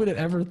you would have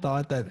ever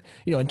thought that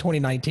in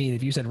 2019,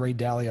 if you said Ray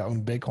Dalio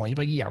owned Bitcoin, you'd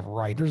be like, yeah,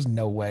 right. There's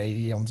no way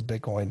he owns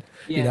Bitcoin.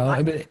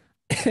 Yeah,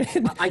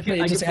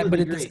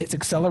 It's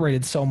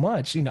accelerated so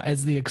much,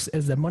 as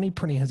the money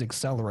printing has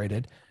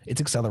accelerated,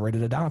 it's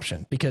accelerated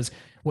adoption, because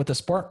what the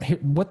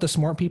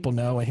smart people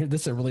know, and here,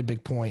 this is a really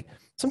big point.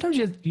 Sometimes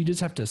you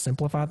just have to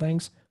simplify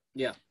things.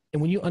 Yeah.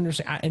 And when you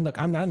understand, and look,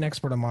 I'm not an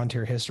expert on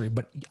monetary history,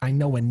 but I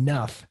know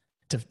enough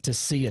to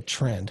see a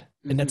trend,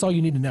 and that's all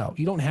you need to know.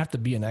 You don't have to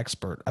be an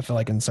expert. I feel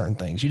like in certain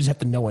things, you just have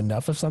to know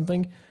enough of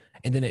something,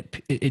 and then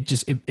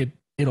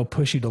it'll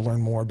push you to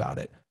learn more about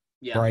it.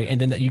 Yeah. Right. And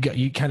then you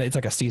kind of, it's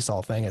like a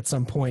seesaw thing. At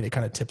some point, it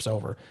kind of tips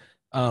over.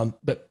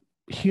 But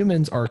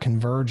humans are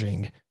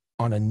converging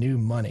on a new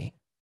money.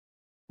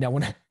 Now,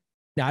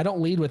 I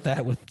don't lead with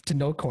that to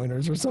no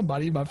coiners or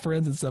somebody, my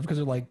friends and stuff, because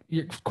they're like,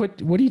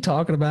 quit. What are you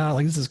talking about?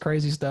 Like, this is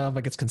crazy stuff.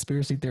 Like, it's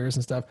conspiracy theorists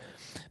and stuff.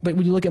 But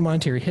when you look at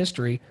monetary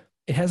history,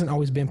 it hasn't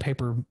always been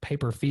paper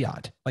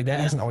fiat. Like that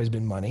hasn't always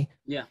been money.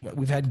 Yeah.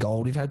 We've had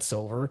gold, we've had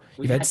silver,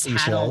 we've had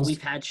seashells,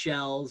 we've had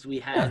shells, we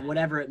had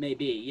whatever it may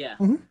be. Yeah.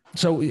 Mm-hmm.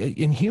 So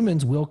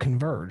humans will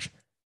converge.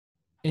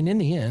 And in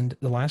the end,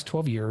 the last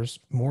 12 years,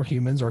 more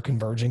humans are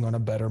converging on a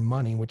better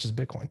money, which is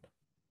Bitcoin.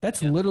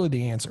 That's literally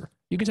the answer.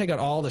 You can take out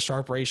all the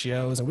Sharpe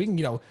ratios, and we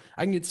can,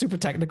 I can get super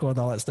technical with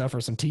all that stuff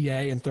or some TA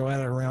and throw that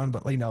around,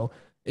 but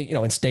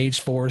in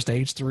stage 4,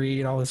 stage 3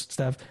 and all this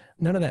stuff,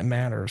 none of that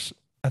matters.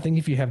 I think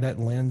if you have that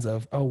lens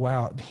of, oh,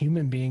 wow,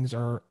 human beings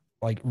are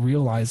like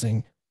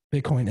realizing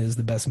Bitcoin is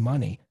the best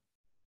money,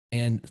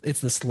 and it's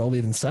the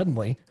slowly then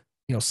suddenly,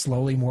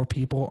 slowly more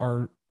people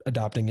are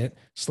adopting it.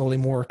 Slowly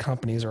more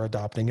companies are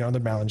adopting it on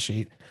their balance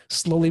sheet.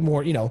 Slowly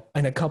more, in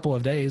a couple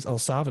of days, El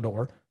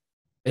Salvador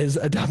is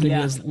adopting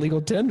it as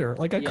legal tender.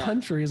 Like a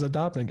country is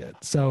adopting it.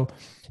 So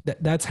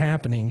that's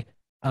happening.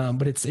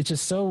 But it's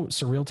just so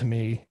surreal to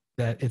me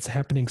that it's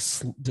happening.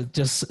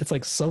 It's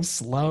like so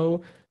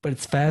slow, but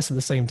it's fast at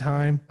the same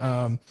time.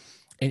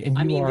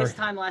 This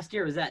time last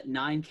year was at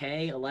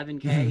 9K,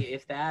 11K,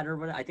 if that, or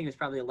what? I think it was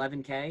probably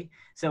 11K.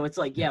 So it's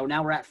like,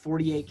 now we're at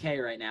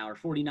 48K right now, or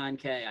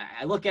 49K.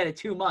 I look at it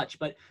too much,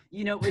 but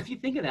if you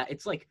think of that,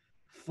 it's like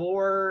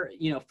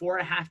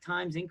 4.5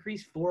 times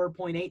increase,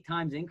 4.8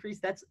 times increase.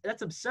 That's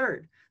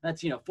absurd.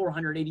 That's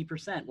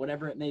 480%,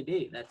 whatever it may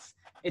be.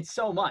 It's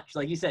so much.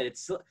 Like you said,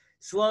 it's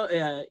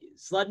slow,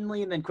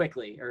 suddenly and then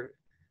quickly, or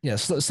Yeah,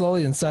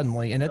 slowly and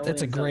suddenly, and Slowly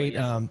that's a and suddenly,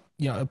 great,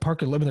 yeah.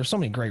 Parker. I mean, there's so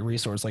many great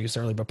resources, like you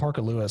said earlier, but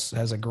Parker Lewis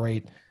has a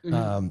great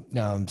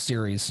Hmm.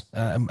 series,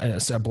 and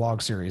it's a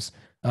blog series,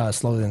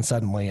 slowly and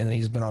suddenly, and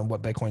he's been on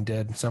What Bitcoin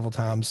Did several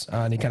times,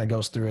 and he kind of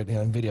goes through it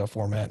in video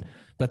format.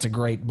 That's a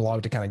great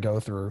blog to kind of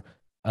go through,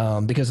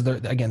 because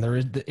there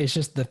is, it's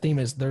just the theme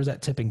is there's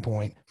that tipping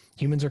point.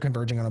 Humans are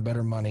converging on a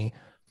better money,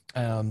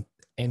 um,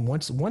 and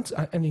once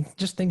I mean,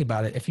 just think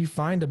about it. If you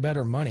find a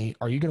better money,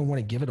 are you going to want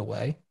to give it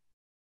away?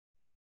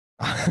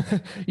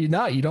 You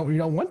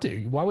don't want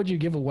to. Why would you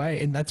give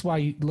away? And that's why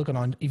you look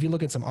at if you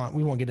look at some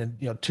we won't get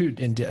in, too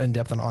in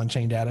depth on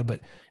on-chain data,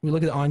 but we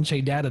look at the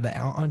on-chain data. The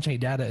on-chain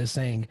data is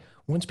saying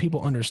once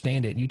people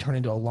understand it, you turn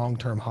into a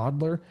long-term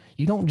hodler.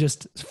 You don't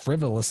just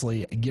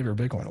frivolously give your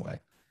Bitcoin away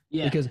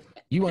Yeah. because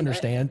you And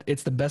understand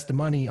it's the best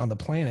money on the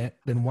planet.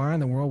 Then why in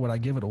the world would I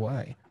give it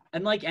away?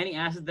 And like any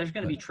asset, there's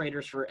going to But be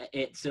traders for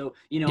it. So, a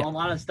yeah,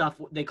 lot of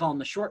stuff, they call them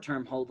the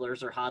short-term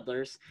holders or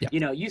hodlers.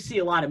 yeah, You see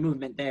a lot of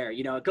movement there. It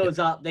yeah, goes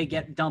up, they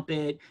dump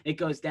it, it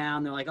goes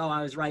down. They're like, oh,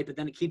 I was right, but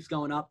then it keeps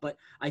going up. But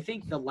I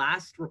think the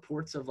last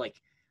reports of I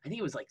think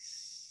it was like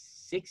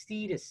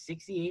 60 to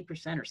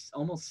 68% or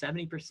almost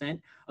 70%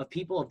 of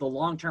people of the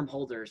long-term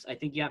holders, I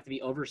think you have to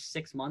be over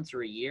 6 months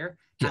or a year,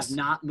 have yes,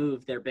 not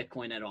moved their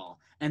Bitcoin at all.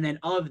 And then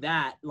of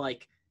that,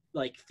 like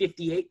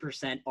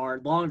 58% are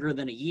longer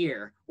than a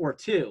year or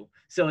two.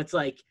 So it's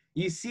like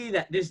you see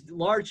that this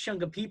large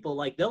chunk of people,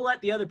 like they'll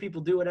let the other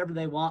people do whatever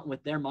they want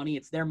with their money.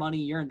 It's their money,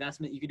 your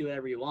investment. You can do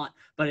whatever you want.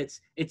 But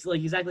it's like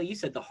exactly like you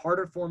said, the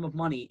harder form of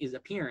money is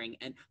appearing,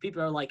 and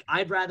people are like,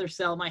 I'd rather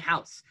sell my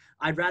house.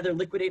 I'd rather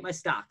liquidate my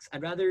stocks.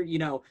 I'd rather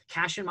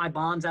cash in my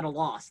bonds at a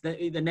loss.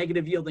 The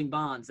negative yielding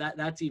bonds.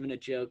 That's even a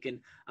joke. And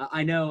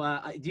I know.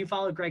 Do you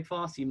follow Greg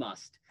Foss? You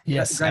must.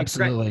 yes,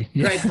 absolutely.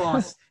 Greg Yeah.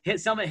 Foss hit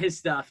some of his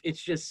stuff.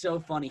 It's just so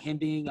funny. Him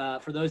being,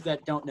 for those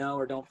that don't know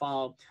or don't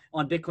follow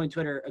on Bitcoin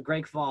Twitter,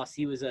 Greg Foss,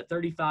 he was a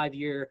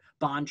 35-year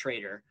bond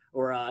trader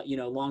or,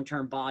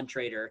 long-term bond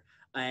trader.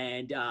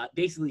 And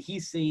basically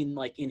he's seen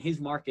like in his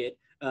market,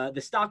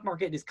 the stock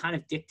market is kind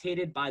of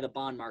dictated by the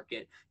bond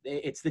market.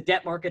 It's the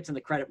debt markets and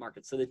the credit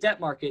markets. So the debt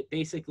market,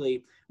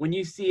 basically, when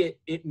you see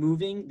it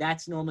moving,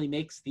 that's normally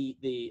makes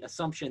the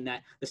assumption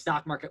that the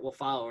stock market will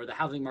follow or the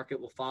housing market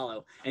will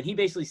follow. And he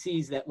basically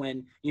sees that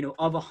when,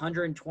 of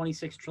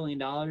 $126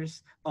 trillion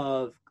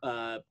of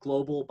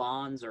global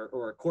bonds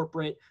or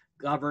corporate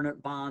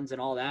government bonds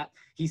and all that,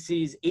 he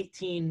sees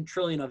 18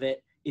 trillion of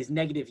it is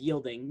negative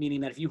yielding, meaning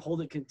that if you hold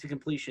it to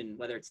completion,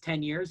 whether it's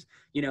 10 years,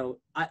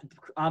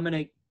 I'm going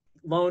to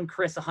loan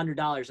Chris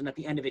 $100, and at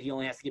the end of it, he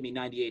only has to give me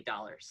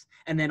 $98.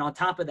 And then on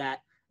top of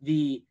that,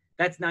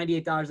 that's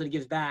 $98 that he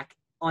gives back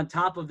on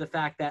top of the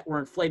fact that we're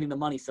inflating the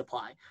money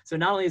supply. So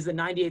not only is the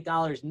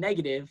 $98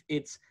 negative,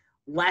 it's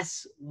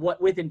less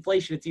with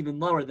inflation, it's even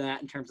lower than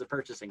that in terms of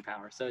purchasing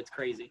power. So it's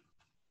crazy.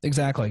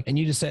 Exactly. And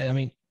you just said, I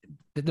mean,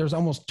 there's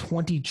almost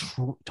 20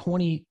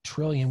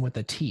 trillion with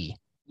a T.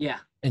 Yeah.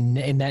 And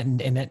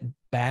that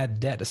bad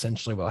debt,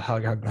 essentially, well,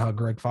 how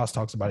Greg Foss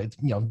talks about it,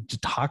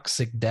 just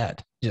toxic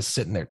debt just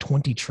sitting there,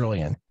 20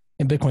 trillion.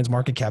 And Bitcoin's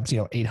market cap's,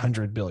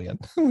 800 billion,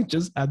 which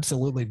is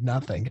absolutely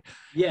nothing.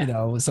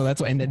 Yeah. So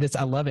that's why, and it's,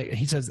 I love it.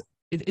 He says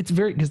it's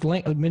very, because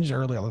I mentioned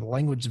earlier, the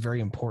language is very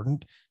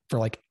important for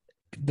like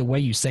the way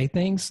you say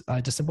things,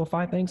 to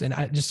simplify things. And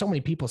just so many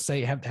people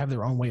have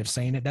their own way of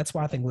saying it. That's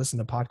why I think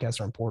listening to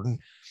podcasts are important,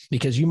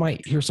 because you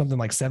might hear something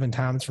like 7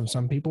 times from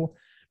some people,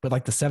 but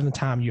like the 7th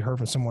time you heard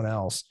from someone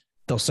else,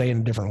 they'll say it in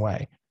a different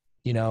way,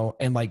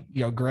 and like,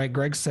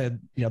 Greg said,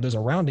 there's a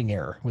rounding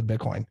error with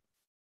Bitcoin.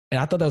 And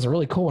I thought that was a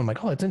really cool one. I'm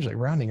like, oh, it's interesting.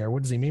 Rounding error.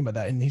 What does he mean by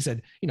that? And he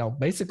said,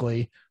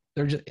 basically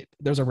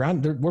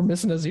we're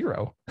missing a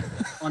zero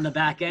On the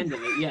back end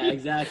of it. Yeah,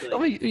 exactly. I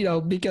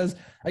mean, because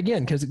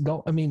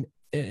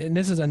and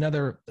this is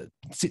another,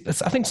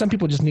 I think some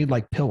people just need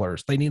like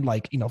pillars. They need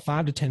like,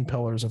 5 to 10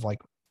 pillars of like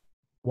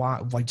why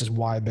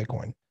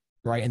Bitcoin.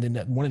 Right. And then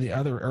one of the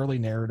other early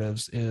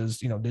narratives is,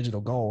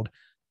 digital gold.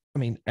 I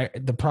mean,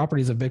 the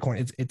properties of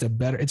Bitcoin,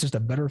 it's just a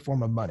better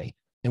form of money.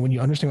 And when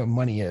you understand what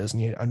money is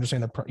and you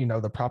understand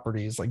the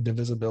properties like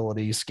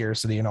divisibility,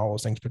 scarcity, and all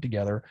those things put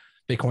together,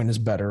 Bitcoin is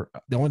better.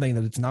 The only thing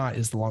that it's not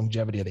is the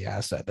longevity of the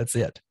asset. That's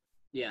it.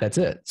 Yeah. That's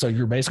it. So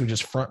you're basically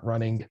just front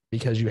running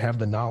because you have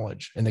the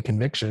knowledge and the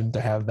conviction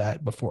to have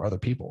that before other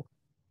people.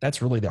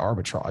 That's really the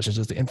arbitrage. It's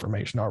just the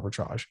information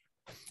arbitrage.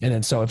 And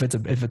then so if it's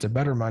a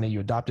better money, you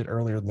adopt it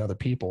earlier than other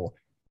people,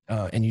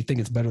 and you think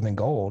it's better than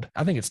gold.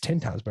 I think it's 10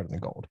 times better than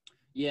gold.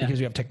 Yeah. Because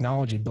you have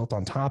technology built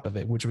on top of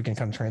it, which we can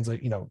kind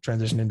of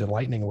transition into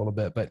Lightning a little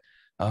bit. But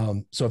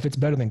so if it's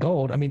better than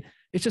gold, I mean,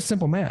 it's just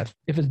simple math.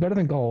 If it's better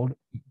than gold,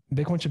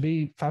 Bitcoin should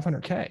be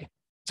 500K,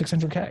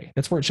 600K.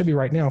 That's where it should be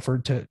right now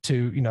to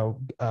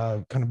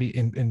kind of be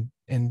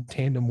in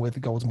tandem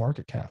with gold's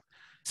market cap.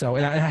 So,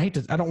 and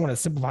I don't want to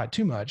simplify it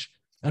too much.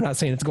 I'm not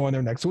saying it's going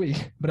there next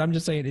week, but I'm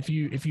just saying if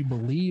you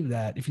believe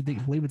that, if you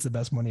believe it's the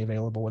best money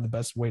available and the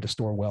best way to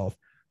store wealth,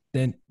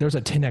 then there's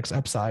a 10x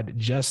upside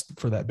just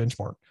for that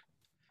benchmark.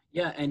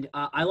 Yeah, and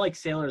I like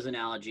Saylor's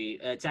analogy.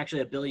 It's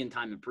actually a 1 billion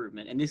time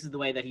improvement, and this is the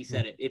way that he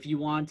said it. If you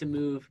want to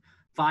move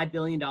 $5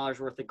 billion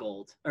worth of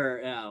gold,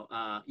 or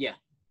 $1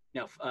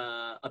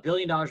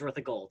 billion worth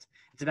of gold.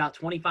 It's about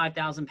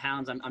 25,000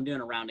 pounds. I'm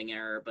doing a rounding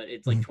error, but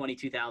it's like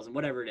 22,000,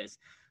 whatever it is.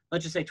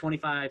 Let's just say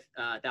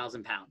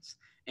 25,000 pounds.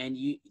 And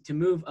to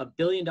move $1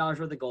 billion worth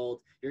of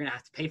gold, you're going to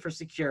have to pay for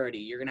security.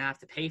 You're going to have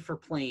to pay for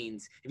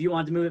planes. If you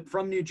want to move it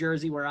from New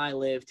Jersey, where I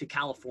live, to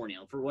California,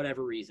 for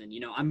whatever reason,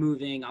 I'm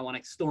moving, I want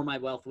to store my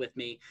wealth with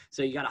me.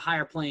 So you got to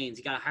hire planes,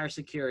 you got to hire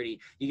security,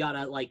 you got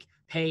to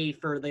pay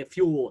for the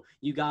fuel.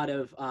 You got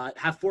to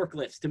have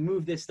forklifts to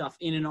move this stuff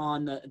in and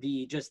on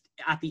the just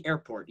at the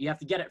airport. You have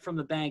to get it from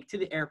the bank to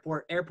the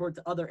airport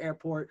to other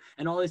airport,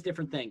 and all these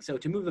different things. So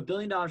to move $1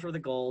 billion worth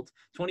of gold,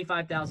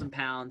 25,000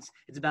 pounds,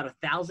 it's about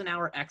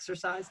 1,000-hour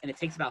exercise, and it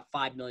takes about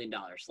 $5 million,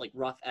 like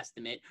rough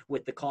estimate,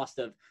 with the cost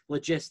of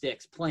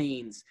logistics,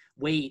 planes,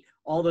 weight,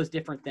 all those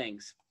different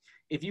things.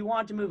 If you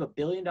want to move $1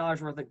 billion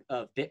worth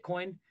of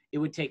Bitcoin, it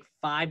would take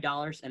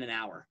 $5 an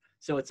hour.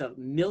 So it's a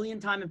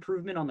 1,000,000-time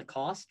improvement on the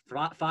cost,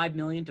 5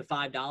 million to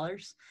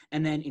 $5.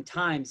 And then in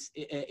time,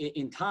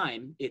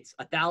 it's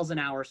 1,000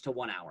 hours to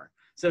 1 hour.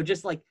 So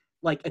just like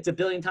it's a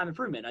 1,000,000,000-time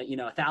improvement,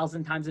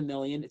 1,000 times a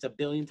million, it's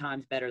 1,000,000,000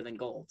 times better than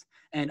gold.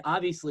 And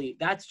obviously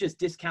that's just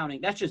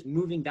discounting, that's just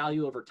moving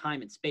value over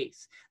time and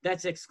space.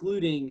 That's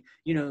excluding,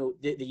 the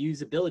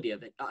usability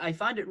of it. I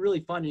find it really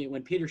funny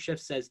when Peter Schiff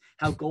says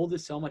how gold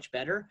is so much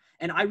better.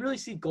 And I really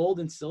see gold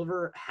and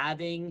silver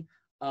having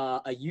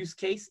a use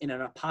case in an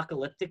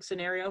apocalyptic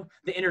scenario.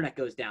 The internet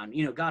goes down,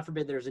 God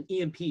forbid there's an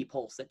EMP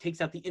pulse that takes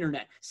out the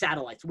internet,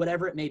 satellites,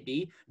 whatever it may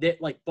be, that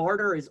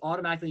barter is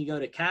automatically go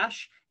to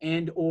cash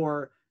and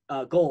or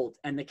gold,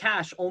 and the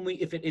cash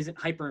only if it isn't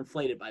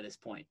hyperinflated by this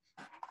point.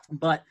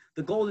 But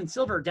the gold and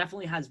silver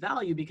definitely has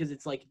value because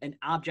it's like an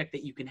object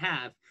that you can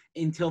have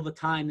until the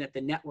time that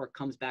the network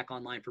comes back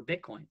online for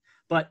Bitcoin.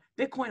 But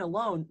Bitcoin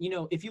alone,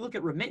 if you look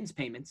at remittance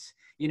payments,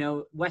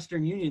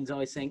 Western Union's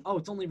always saying, oh,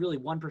 it's only really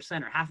 1% or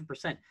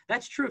 0.5%.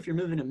 That's true if you're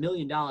moving $1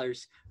 million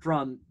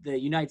from the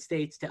United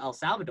States to El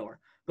Salvador.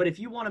 But if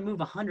you want to move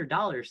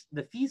 $100,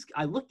 the fees,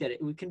 I looked at it,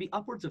 it can be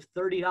upwards of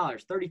 $30,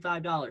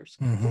 $35,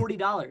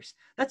 $40.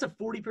 That's a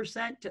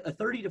 40% to a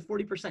 30 to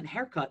 40%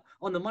 haircut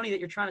on the money that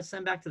you're trying to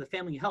send back to the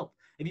family you help.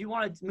 If you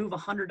want to move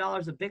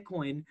 $100 of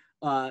Bitcoin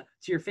to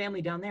your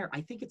family down there,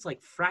 I think it's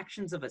like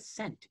fractions of a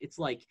cent. It's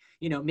like,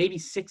 maybe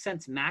 6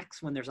 cents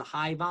max when there's a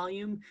high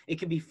volume. It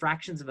can be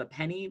fractions of a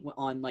penny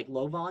on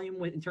low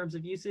volume in terms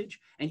of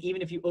usage. And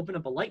even if you open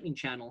up a lightning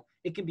channel,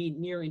 it can be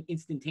near and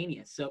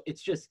instantaneous. So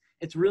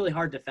it's really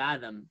hard to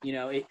fathom,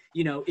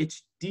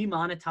 it's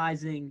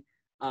demonetizing,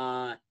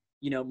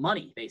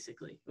 money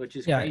basically, which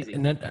is crazy.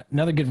 And then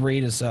another good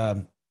read is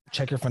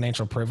Check Your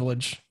Financial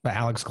Privilege by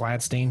Alex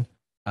Gladstein.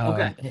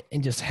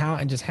 And just how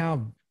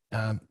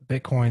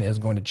Bitcoin is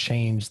going to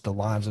change the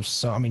lives of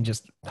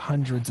just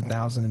hundreds of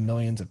thousands and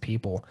millions of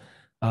people,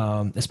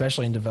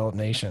 especially in developed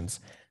nations.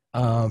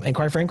 And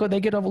quite frankly,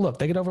 they get overlooked.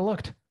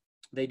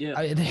 They do.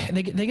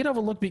 They get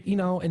overlooked,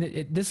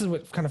 and this is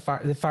what kind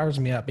of fires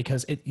me up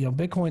because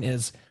Bitcoin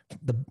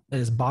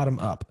is bottom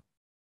up.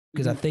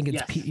 Because I think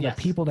it's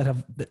people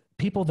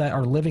that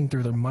are living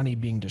through their money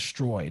being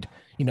destroyed,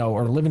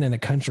 or living in a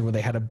country where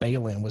they had a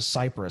bail-in with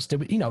Cyprus.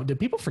 Did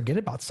people forget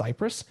about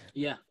Cyprus?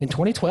 Yeah. In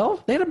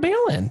 2012, they had a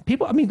bail-in.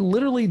 People,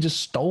 literally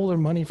just stole their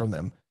money from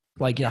them.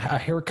 Like a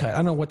haircut. I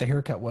don't know what the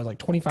haircut was, like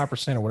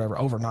 25% or whatever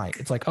overnight.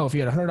 It's like, oh, if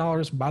you had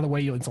 $100, by the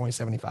way, it's only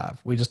 75.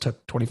 We just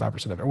took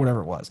 25% of it, or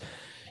whatever it was,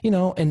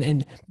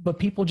 but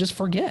people just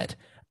forget.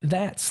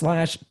 That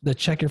 / the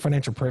Check Your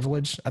Financial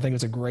Privilege, I think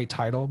it's a great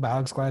title by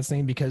Alex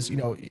Gladstein because,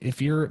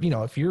 if you're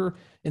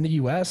in the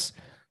US,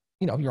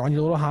 you're on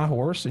your little high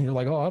horse and you're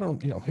like, oh, I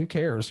don't, who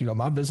cares?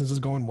 My business is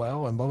going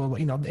well and blah, blah,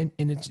 blah,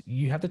 and it's,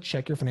 you have to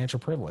check your financial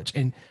privilege.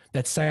 And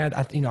that's sad.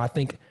 I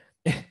think,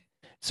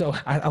 so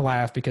I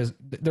laugh because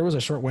there was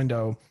a short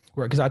window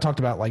where, because I talked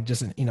about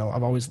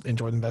I've always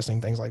enjoyed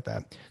investing, things like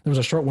that. There was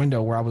a short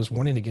window where I was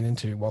wanting to get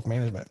into wealth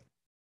management.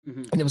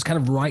 Mm-hmm. And it was kind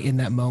of right in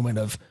that moment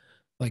of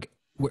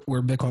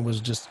where Bitcoin was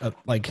just kind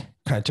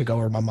of took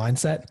over my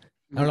mindset.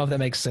 I don't know if that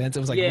makes sense.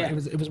 It was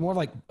it was more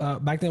like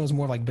back then it was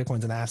more like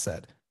Bitcoin's an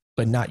asset,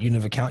 but not unit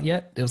of account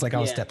yet. It was like I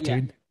was step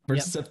 2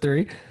 versus step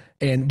 3.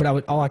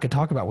 But all I could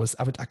talk about was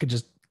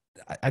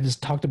I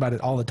just talked about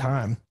it all the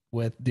time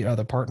with the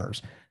other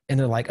partners. And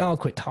they're like, oh,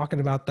 quit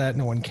talking about that.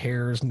 No one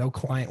cares. No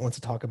client wants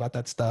to talk about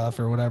that stuff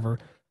or whatever.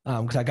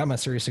 Because I got my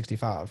Series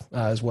 65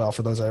 as well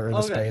for those that are in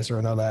the space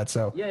or know that.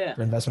 So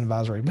for investment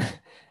advisory, but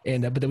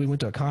then we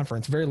went to a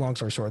conference. Very long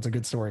story short, it's a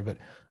good story, but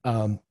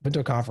went to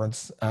a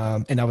conference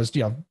and I was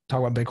talking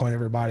about Bitcoin to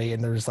everybody,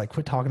 and they're just like,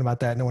 quit talking about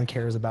that. No one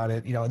cares about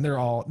it, and they're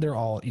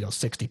all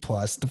 60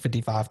 plus, the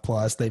 55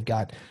 plus. They've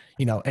got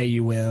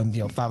AUM,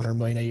 500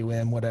 million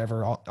AUM,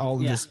 whatever. All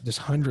this, just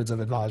hundreds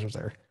of advisors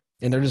there,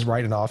 and they're just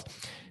writing off.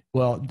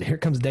 Well, here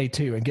comes day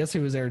 2, and guess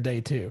who was there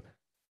day 2?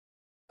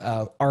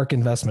 ARK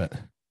Investment.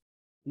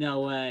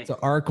 No way. So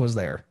ARK was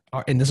there,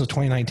 and this was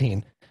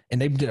 2019, and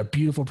they did a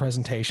beautiful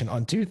presentation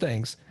on 2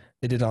 things.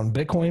 They did it on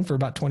Bitcoin for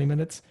about 20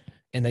 minutes,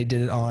 and they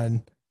did it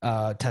on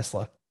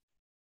Tesla.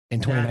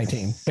 in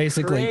 2019. That's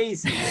basically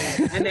crazy.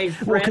 And they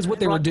well, because what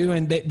they were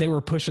doing, they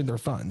were pushing their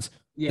funds.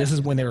 Yeah. This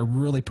is when they were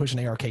really pushing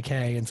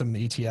ARKK and some of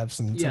the ETFs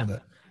and some of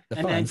the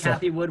and funds. then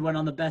Kathy Wood went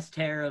on the best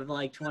tear of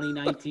like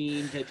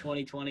 2019 to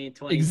 2020 and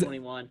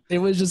 2021. It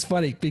was just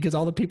funny because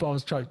all the people I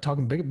was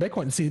talking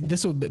Bitcoin. See,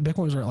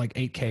 Bitcoin was at like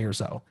 8K or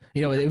so.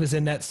 You know, it was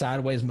in that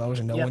sideways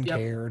motion. No one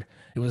cared.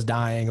 It was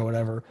dying or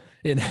whatever.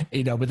 And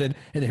you know, but then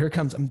here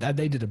comes.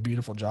 They did a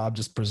beautiful job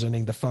just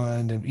presenting the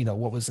fund and you know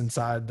what was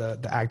inside the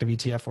active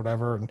ETF,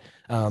 whatever.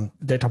 And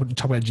they're talking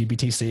about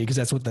GBTC because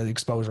that's what the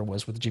exposure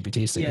was with the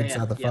GBTC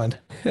inside the fund.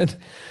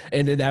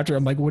 And then after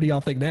I'm like, what do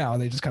y'all think now?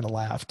 And they just kind of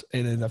laughed.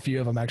 And then a few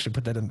of them actually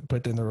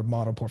put in their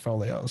model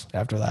portfolios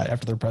after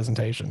their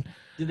presentation.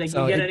 Did they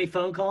get any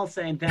phone calls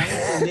saying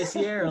thanks in this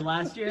year or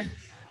last year?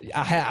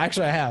 I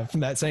have from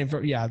that same.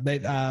 Yeah, they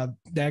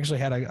actually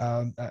had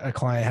a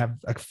client have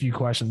a few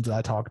questions that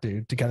I talked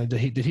to kind of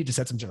he just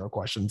had some general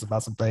questions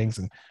about some things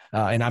and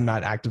I'm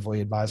not actively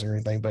advising or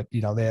anything, but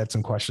you know they had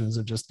some questions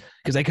of just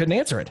because they couldn't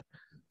answer it.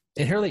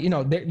 And here, you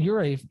know,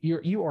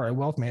 you are a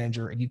wealth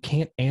manager and you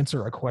can't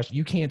answer a question.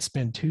 You can't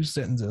spend 2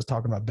 sentences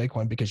talking about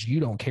Bitcoin because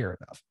you don't care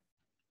enough.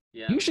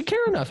 Yeah. You should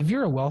care enough. If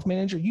you're a wealth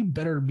manager, you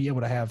better be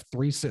able to have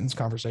 3-sentence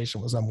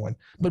conversation with someone.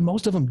 But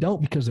most of them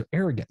don't because they're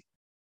arrogant.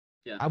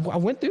 Yeah, I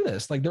went through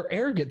this. Like they're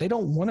arrogant. They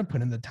don't want to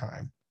put in the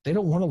time. They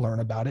don't want to learn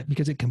about it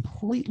because it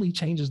completely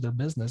changes their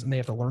business and they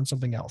have to learn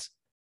something else.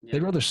 Yeah.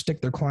 They'd rather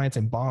stick their clients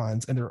in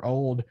bonds and their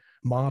old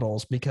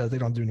models because they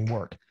don't do any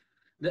work.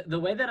 The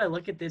way that I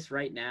look at this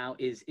right now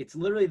is it's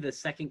literally the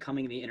second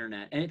coming of the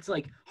internet. And it's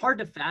like hard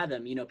to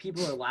fathom, you know,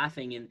 people are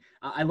laughing. And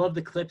I love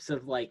the clips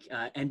of like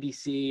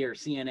NBC or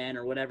CNN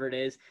or whatever it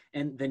is.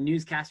 And the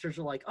newscasters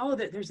are like, oh,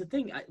 there's a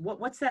thing.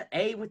 What's that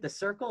A with the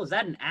circle? Is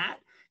that an at?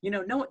 You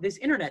know, no, this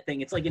internet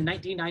thing, it's like in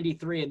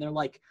 1993 and they're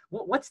like,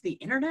 what's the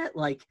internet?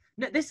 Like,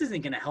 no, this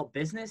isn't going to help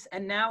business.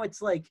 And now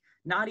it's like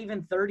not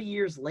even 30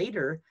 years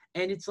later.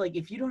 And it's like,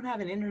 if you don't have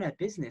an internet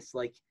business,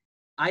 like,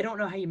 I don't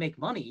know how you make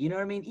money. You know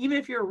what I mean? Even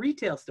if you're a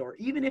retail store,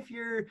 even if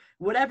you're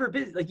whatever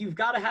business, like you've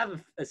got to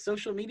have a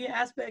social media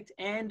aspect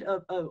and a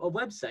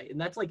website.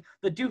 And that's like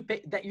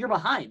that you're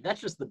behind.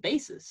 That's just the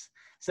basis.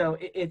 So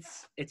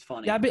it's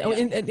funny. Yeah, but,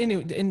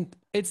 and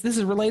this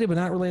is related, but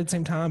not related at the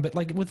same time. But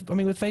like with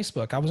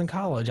Facebook, I was in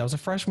college. I was a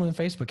freshman when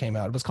Facebook came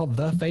out. It was called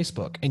The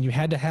Facebook. And you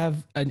had to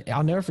have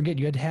I'll never forget,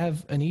 you had to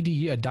have an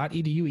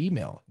 .edu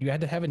email. You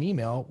had to have an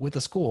email with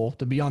the school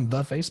to be on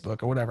The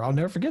Facebook or whatever. I'll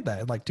never forget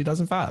that. Like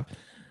 2005.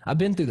 I've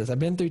been through this. I've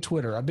been through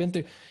Twitter.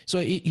 So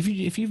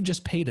if you've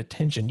just paid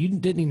attention, you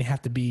didn't even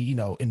have to be, you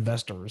know,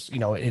 investors, you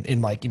know,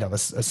 in like, you know, a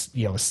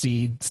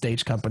seed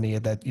stage company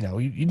that, you know,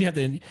 you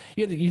didn't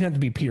have to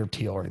be Peter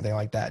Thiel or anything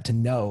like that to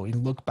know, you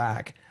look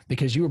back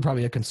because you were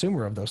probably a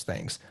consumer of those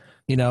things,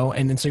 you know?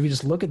 And then, so if you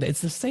just look at that, it's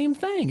the same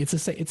thing. It's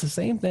the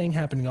same thing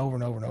happening over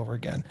and over and over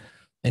again.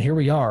 And here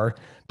we are,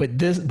 but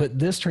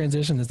this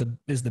transition is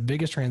the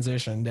biggest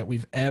transition that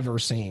we've ever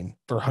seen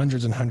for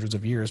hundreds and hundreds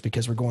of years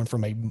because we're going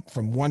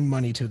from one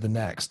money to the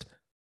next.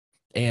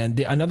 And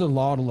another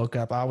law to look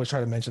up, I always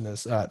try to mention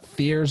this,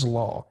 Thayer's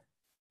law.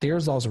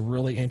 Thayer's law is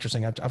really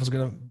interesting. I was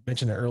going to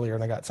mention it earlier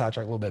and I got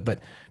sidetracked a little bit,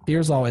 but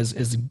Thayer's law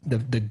is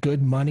the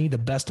good money, the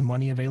best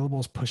money available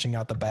is pushing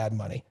out the bad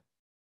money.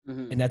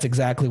 Mm-hmm. And that's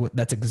exactly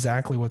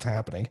what's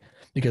happening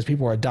because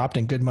people are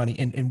adopting good money.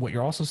 And what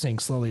you're also seeing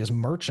slowly is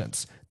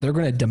merchants, they're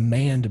going to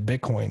demand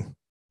Bitcoin.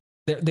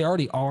 They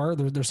already are.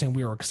 They're saying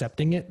we are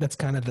accepting it. That's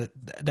kind of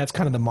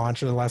the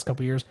mantra of the last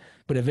couple of years.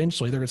 But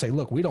eventually they're going to say,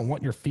 look, we don't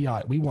want your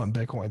fiat. We want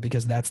Bitcoin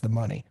because that's the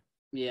money.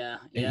 Yeah.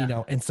 And, you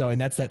know,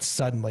 and that's that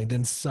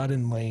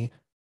suddenly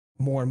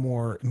more and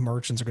more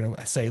merchants are going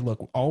to say,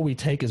 look, all we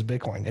take is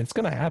Bitcoin. It's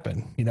going to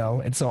happen, you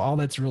know? And so all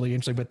that's really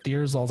interesting, but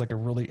Thayer's law is like a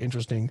really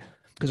interesting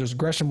because there's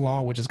Gresham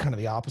law, which is kind of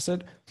the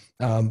opposite.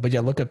 But yeah,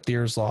 look up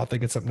Thayer's law. I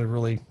think it's something to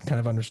really kind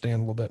of understand a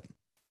little bit.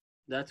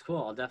 That's cool.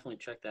 I'll definitely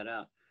check that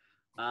out.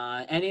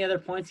 Any other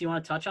points you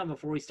want to touch on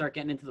before we start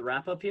getting into the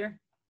wrap up here?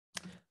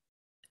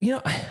 You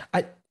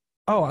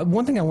know,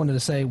 one thing I wanted to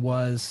say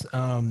was,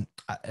 I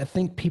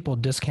think people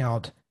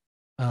discount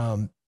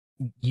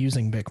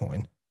using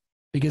Bitcoin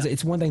because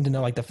it's one thing to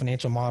know like the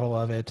financial model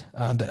of it,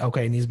 that,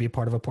 okay, it needs to be a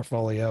part of a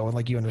portfolio and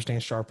like you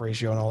understand Sharpe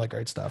ratio and all that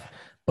great stuff.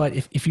 But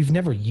if you've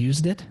never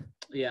used it,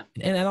 yeah.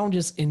 And I'm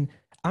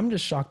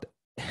just shocked.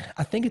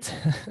 I think it's,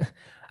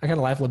 I kind of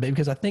laugh a little bit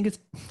because I think it's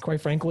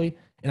quite frankly,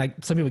 and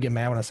some people get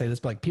mad when I say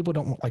this, but like people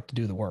don't like to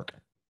do the work.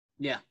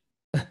 Yeah.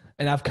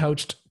 And I've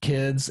coached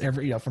kids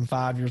from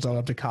 5 years old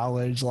up to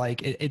college.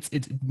 Like it's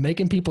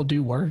making people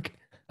do work.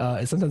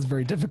 It's sometimes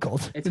very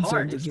difficult. It's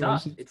hard. It's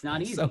tough. It's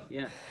not easy.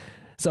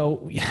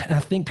 So I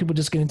think people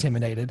just get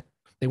intimidated.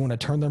 They want to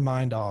turn their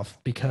mind off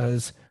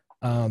because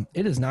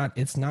it's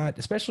not,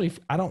 especially if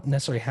I don't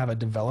necessarily have a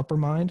developer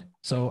mind.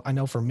 So I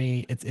know for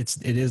me, it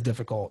is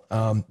difficult.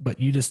 But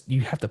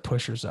you have to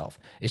push yourself.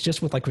 It's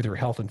just with your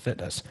health and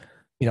fitness,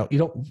 you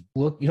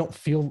don't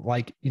feel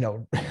like,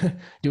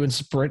 doing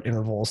sprint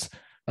intervals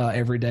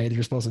every day that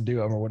you're supposed to do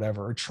them or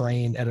whatever, or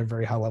train at a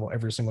very high level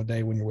every single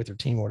day when you're with your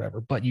team or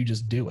whatever, but you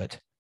just do it.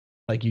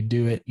 Like you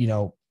do it,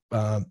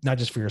 not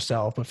just for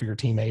yourself, but for your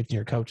teammates and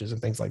your coaches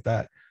and things like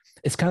that.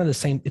 It's kind of the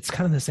same. It's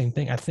kind of the same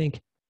thing. I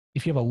think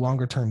if you have a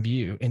longer term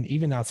view, and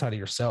even outside of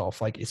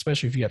yourself, like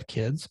especially if you have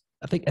kids,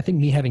 I think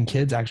me having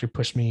kids actually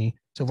pushed me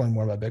to learn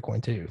more about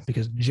Bitcoin too,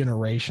 because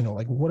generational,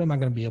 like what am I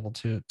going to be able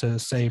to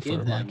save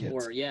for my kids?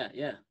 Or yeah.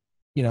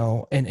 You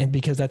know, and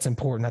because that's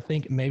important. I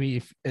think maybe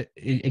if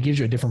it gives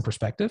you a different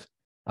perspective,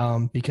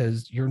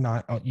 because you're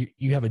not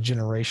you have a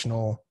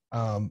generational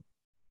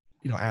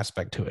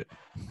aspect to it.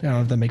 I don't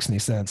know if that makes any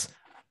sense.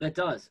 It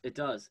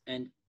does.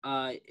 And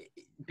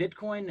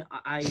Bitcoin,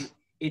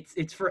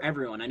 it's for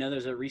everyone. I know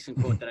there's a recent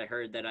quote that I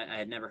heard that I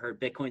had never heard.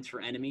 Bitcoin's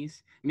for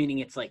enemies, meaning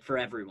it's like for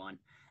everyone.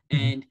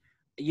 And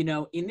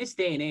in this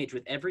day and age,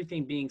 with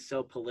everything being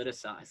so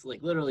politicized,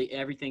 like literally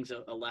everything's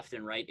a left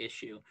and right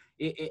issue.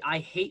 I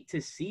hate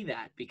to see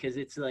that, because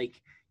it's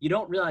like, you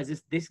don't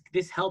realize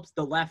this helps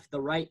the left,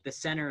 the right, the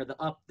center, the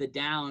up, the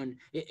down.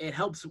 It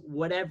helps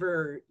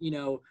whatever,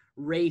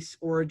 race,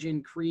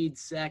 origin, creed,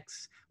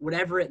 sex,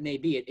 whatever it may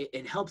be.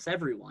 It helps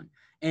everyone.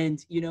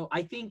 And,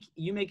 I think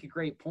you make a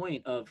great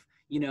point of,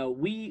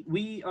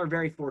 we are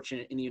very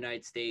fortunate in the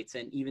United States,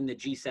 and even the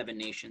G7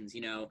 nations,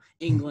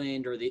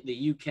 England or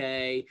the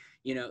UK,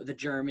 the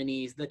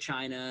Germanys, the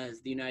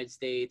Chinas, the United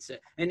States,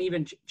 and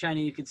even China,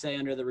 you could say,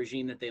 under the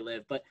regime that they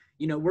live. But,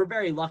 we're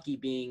very lucky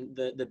being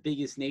the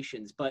biggest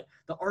nations. But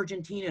the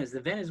Argentinas, the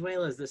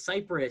Venezuelas, the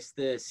Cyprus,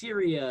 the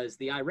Syrias,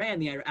 the Iran,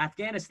 the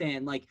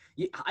Afghanistan, like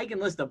I can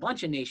list a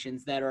bunch of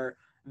nations that are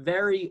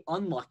very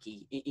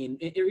unlucky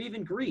or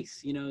even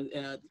Greece,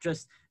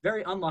 just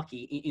very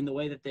unlucky in the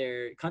way that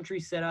their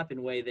country's set up, in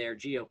the way their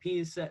GOP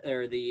is set,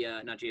 or the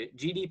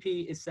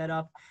GDP is set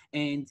up.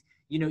 And,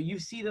 you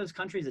see those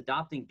countries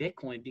adopting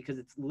Bitcoin because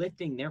it's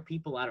lifting their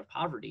people out of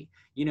poverty.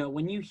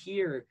 When you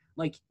hear,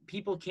 like,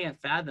 people can't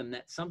fathom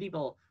that some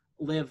people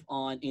live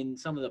in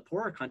some of the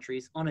poorer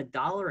countries on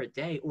 $1 a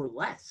day or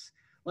less.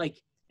 Like,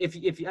 if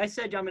I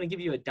said I'm going to give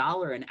you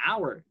 $1 an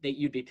hour, that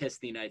you'd be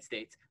pissed in the United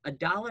States.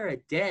 $1 a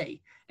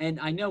day. And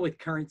I know with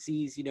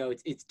currencies,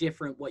 it's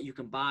different what you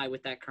can buy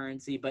with that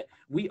currency, but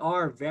we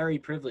are very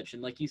privileged.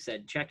 And like you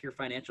said, check your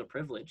financial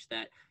privilege,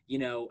 that,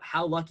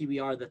 how lucky we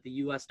are that the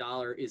US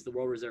dollar is the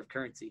world reserve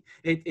currency.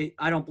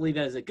 I don't believe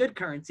that is a good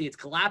currency. It's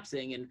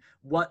collapsing. And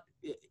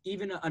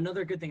even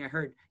another good thing I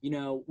heard,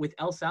 with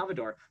El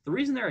Salvador, the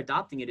reason they're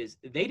adopting it is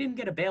they didn't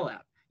get a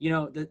bailout. The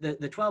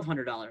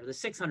 $1,200, the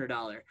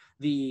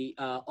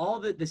 $600, all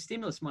the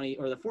stimulus money,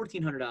 or the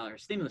 $1,400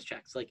 stimulus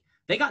checks, like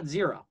they got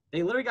zero.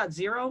 They literally got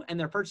zero, and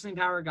their purchasing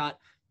power got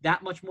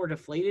that much more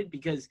deflated,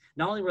 because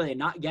not only were they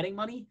not getting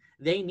money,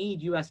 they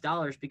need US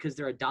dollars because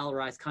they're a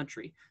dollarized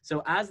country.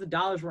 So as the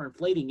dollars were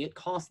inflating, it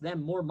cost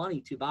them more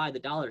money to buy the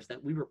dollars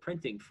that we were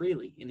printing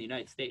freely in the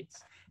United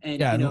States.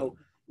 And,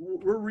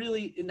 we're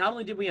really, not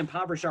only did we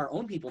impoverish our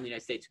own people in the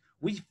United States,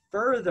 we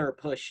further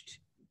pushed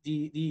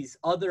these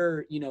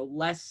other,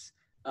 less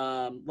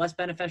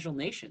beneficial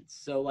nations.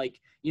 So, like,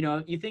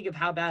 you think of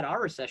how bad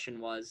our recession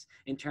was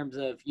in terms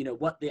of,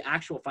 what the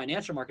actual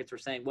financial markets were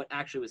saying, what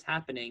actually was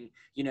happening,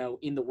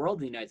 in the world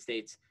in the United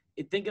States.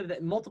 Think of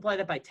that, multiply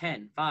that by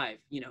 10, 5,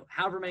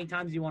 however many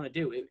times you want to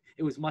do it.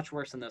 It was much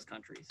worse in those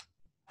countries.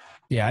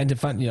 Yeah. And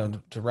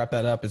to wrap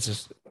that up, it's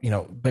just,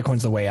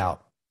 Bitcoin's the way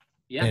out.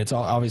 Yeah. And it's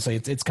all, obviously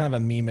it's kind of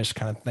a meme-ish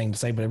kind of thing to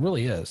say, but it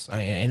really is.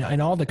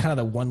 And all the kind of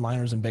the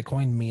one-liners in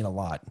Bitcoin mean a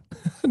lot.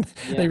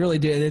 They really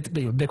do.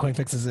 Bitcoin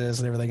fixes this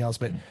and everything else,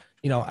 but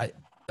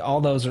all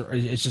those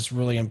it's just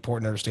really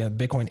important to understand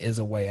that Bitcoin is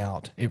a way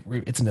out.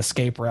 It's an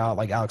escape route.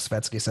 Like Alex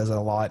Svetsky says it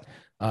a lot.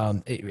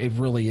 It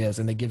really is.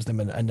 And it gives them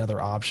another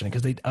option,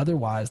 because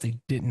otherwise they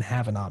didn't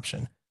have an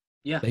option.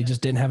 Yeah, they just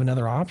didn't have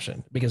another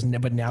option,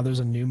 but now there's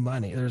a new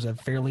money. There's a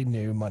fairly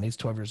new money. It's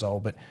 12 years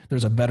old, but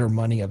there's a better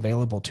money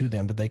available to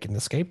them that they can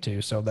escape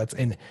to. So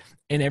and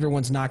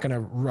everyone's not going to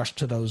rush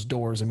to those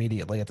doors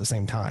immediately at the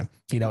same time.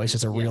 It's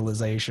just a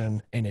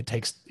realization, and it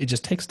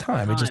just takes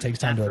time. It just takes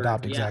time to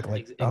adopt.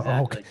 Exactly.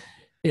 Exactly.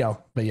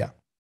 But yeah.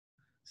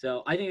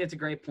 So I think that's a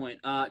great point.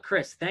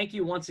 Cris, thank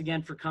you once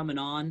again for coming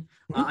on.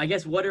 I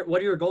guess what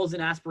are your goals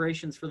and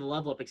aspirations for the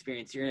Level Up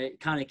experience? You're going to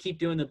kind of keep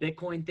doing the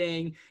Bitcoin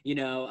thing,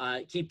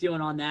 keep doing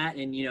on that,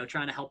 and,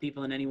 trying to help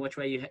people in any which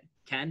way you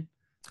can?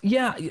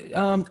 Yeah.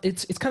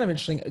 It's kind of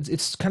interesting.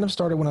 It's kind of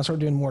started when I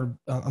started doing more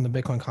on the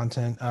Bitcoin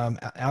content.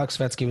 Alex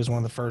Svetsky was one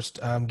of the first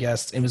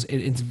guests.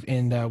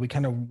 We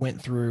kind of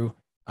went through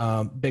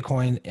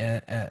Bitcoin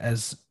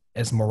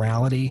as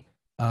morality.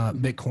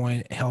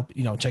 Bitcoin help,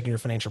 checking your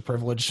financial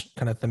privilege,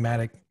 kind of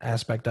thematic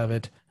aspect of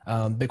it.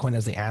 Bitcoin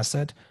as the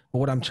asset. But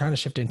what I'm trying to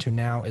shift into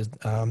now is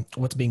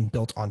what's being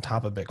built on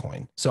top of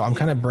Bitcoin. So I'm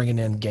kind of bringing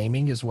in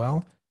gaming as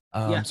well.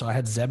 So I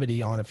had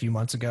Zebedee on a few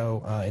months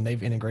ago, and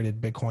they've integrated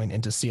Bitcoin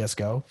into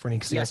CSGO for any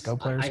CSGO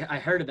players. I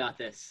heard about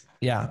this.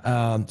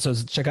 Yeah. So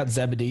check out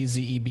Zebedee,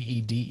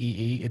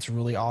 Zebedee. It's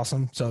really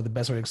awesome. So the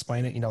best way to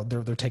explain it,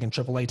 they're taking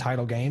AAA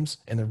title games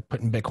and they're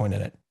putting Bitcoin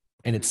in it.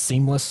 And it's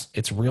seamless.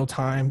 It's real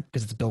time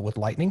because it's built with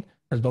Lightning.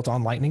 Or it's built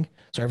on Lightning.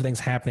 So everything's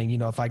happening.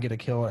 If I get a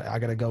kill, I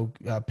got to go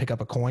pick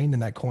up a coin,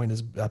 and that coin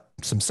is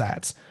some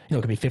sats. It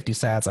could be 50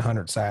 sats,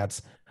 100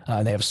 sats.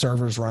 And they have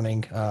servers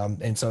running.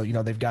 And so,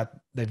 they've got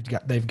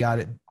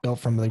it built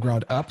from the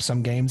ground up.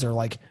 Some games are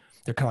like,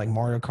 they're kind of like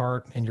Mario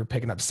Kart, and you're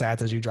picking up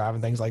sats as you drive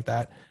and things like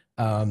that.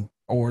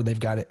 Or they've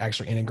got it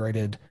actually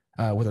integrated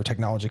with their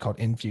technology called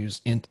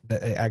Infuse,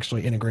 that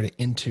actually integrated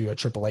into a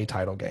AAA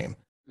title game.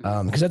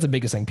 Because that's the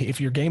biggest thing.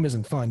 If your game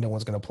isn't fun, no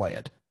one's going to play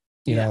it.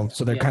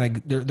 So they're kind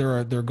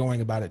of they're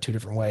going about it two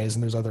different ways.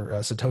 And there's other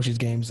Satoshi's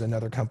Games,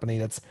 another company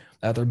that's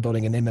they're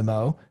building an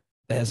MMO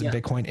that has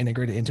Bitcoin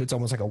integrated into it. It's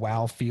almost like a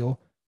WoW feel.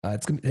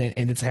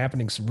 It's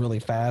happening really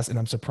fast, and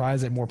I'm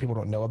surprised that more people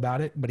don't know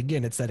about it. But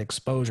again, it's that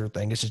exposure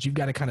thing. It's just you've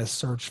got to kind of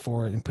search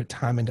for it and put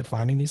time into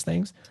finding these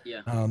things.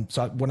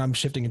 So what I'm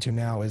shifting into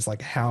now is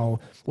like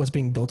what's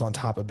being built on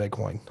top of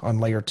Bitcoin on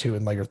layer 2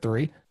 and layer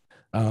 3,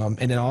 and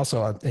then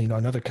also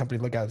another company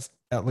to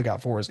look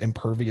out for is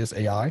Impervious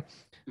AI.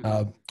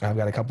 I've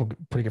got a couple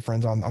pretty good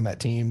friends on that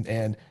team,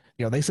 and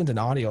they sent an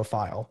audio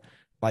file,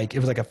 like it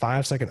was like a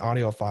 5-second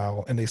audio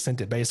file, and they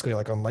sent it basically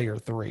like on layer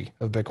 3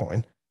 of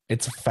Bitcoin.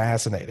 It's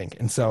fascinating.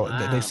 And so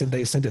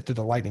they sent it through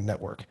the Lightning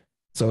Network.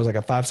 So it was like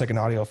a 5-second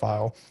audio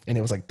file, and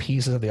it was like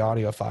pieces of the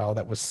audio file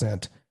that was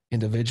sent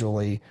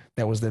individually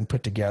that was then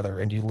put together,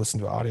 and you listen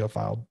to an audio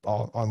file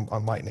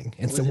on Lightning.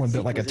 And someone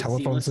built like a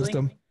telephone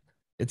system.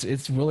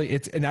 It's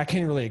really, and I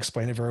can't really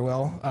explain it very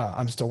well.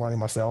 I'm still learning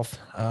myself.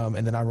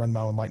 And then I run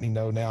my own Lightning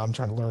node now. I'm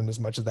trying to learn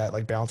as much of that,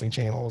 like balancing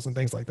channels and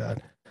things like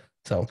that.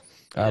 So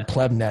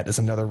PlebNet is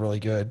another really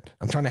good.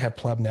 I'm trying to have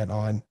PlebNet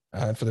on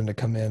for them to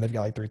come in. They've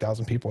got like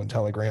 3,000 people in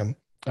Telegram,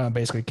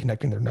 basically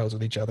connecting their nodes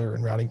with each other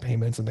and routing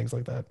payments and things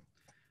like that.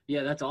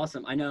 Yeah, that's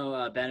awesome. I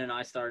know Ben and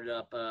I started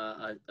up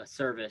a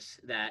service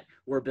that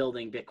we're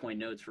building Bitcoin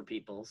nodes for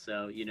people.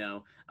 So,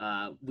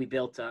 we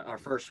built our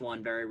first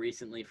one very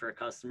recently for a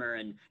customer,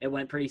 and it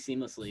went pretty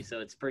seamlessly. So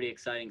it's pretty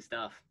exciting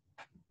stuff.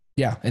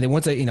 Yeah. And then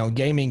once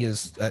gaming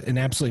is an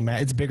absolutely,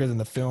 it's bigger than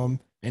the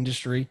film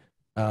industry.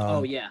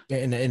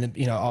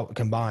 And all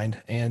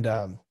combined, and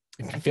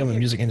film and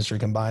music industry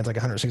combined, like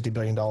 $160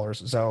 billion.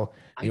 So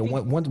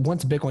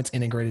once Bitcoin's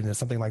integrated into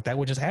something like that,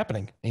 which is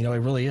happening, it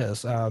really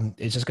is.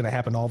 It's just going to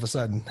happen all of a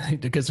sudden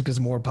because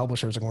more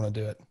publishers are going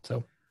to do it.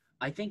 So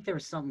I think there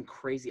was something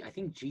crazy. I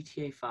think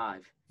GTA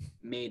 5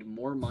 made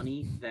more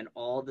money than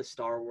all the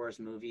Star Wars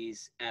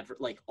movies ever.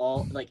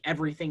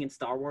 Everything in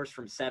Star Wars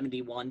from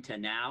 71 to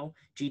now,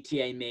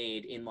 GTA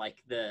made in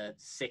like the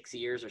 6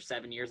 years or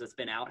 7 years it's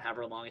been out,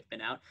 however long it's been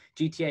out.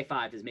 GTA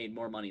 5 has made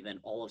more money than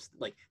all of,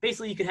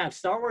 basically you could have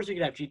Star Wars or you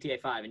could have GTA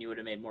 5 and you would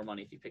have made more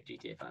money if you picked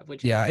GTA 5,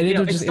 which,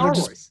 it's Star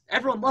Wars.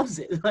 Everyone loves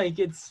it.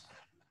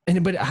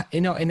 And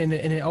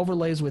it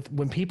overlays with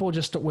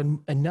when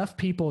enough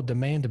people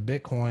demand a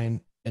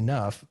Bitcoin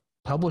enough,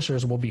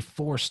 publishers will be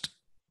forced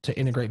to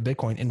integrate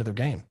Bitcoin into their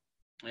game.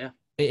 Yeah.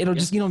 It'll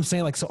just, what I'm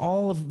saying? Like, so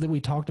all of that we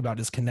talked about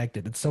is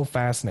connected. It's so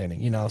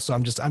fascinating, so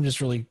I'm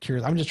just really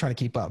curious. I'm just trying to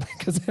keep up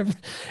because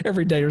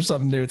every day there's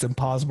something new. It's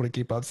impossible to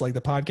keep up. It's like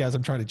the podcast.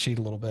 I'm trying to cheat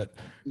a little bit,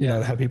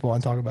 to have people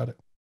on talk about it.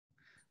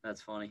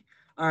 That's funny.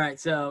 All right.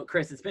 So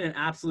Chris, it's been an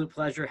absolute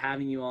pleasure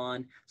having you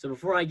on. So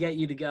before I get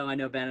you to go, I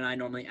know Ben and I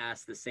normally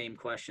ask the same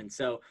question.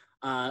 So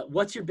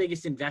what's your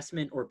biggest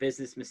investment or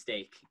business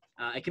mistake?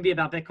 It can be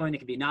about Bitcoin. It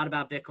can be not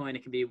about Bitcoin.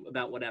 It can be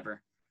about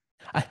whatever.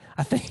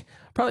 I think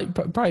probably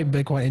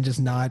Bitcoin and just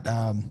not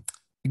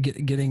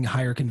getting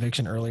higher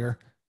conviction earlier,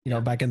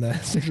 back in the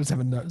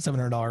 $600 or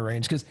 $700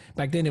 range. Because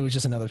back then it was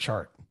just another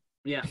chart.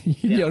 Yeah.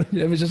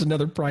 It was just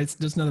another price,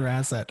 just another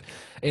asset.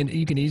 And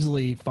you can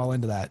easily fall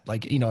into that.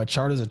 Like, a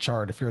chart is a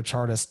chart. If you're a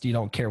chartist, you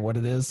don't care what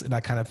it is. And I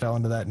kind of fell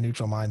into that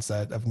neutral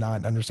mindset of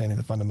not understanding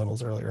the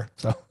fundamentals earlier.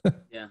 So,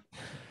 yeah.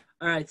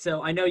 All right.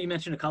 So I know you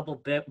mentioned a couple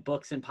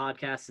books and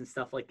podcasts and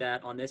stuff like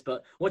that on this,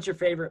 but what's your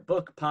favorite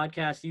book,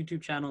 podcast,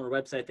 YouTube channel, or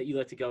website that you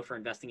like to go for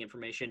investing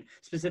information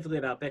specifically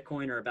about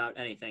Bitcoin or about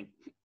anything?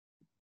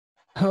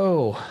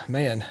 Oh,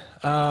 man.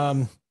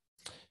 I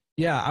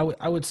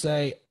would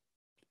say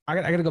I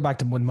got to go back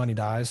to When Money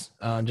Dies,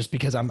 just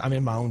because I'm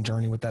in my own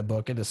journey with that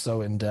book. It is so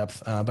in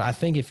depth. But I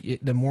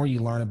think the more you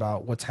learn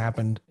about what's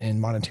happened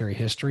in monetary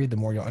history, the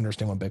more you'll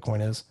understand what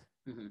Bitcoin is.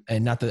 Mm-hmm.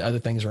 And not that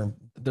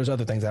there's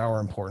other things that are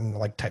important,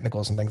 like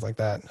technicals and things like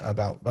that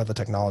about the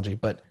technology.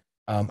 But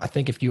I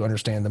think if you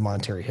understand the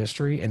monetary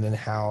history and then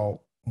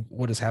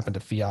what has happened to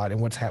fiat and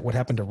what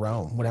happened to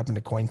Rome, what happened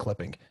to coin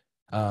clipping,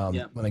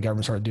 when the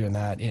government started doing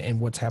that, and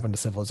what's happened to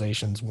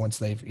civilizations once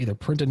they've either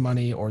printed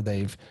money or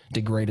they've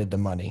degraded the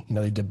money,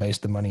 they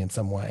debased the money in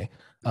some way.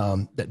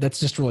 That's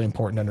just really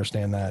important to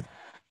understand that.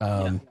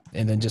 And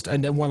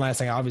then one last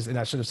thing, obviously, and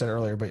I should have said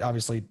earlier, but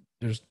obviously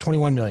there's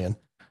 21 million.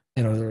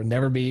 There will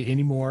never be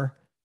any more.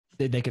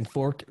 They can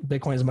fork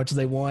Bitcoin as much as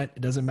they want.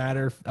 It doesn't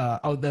matter.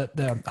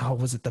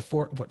 Was it the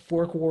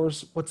fork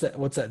wars? What's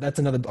that? That's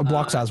another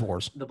block size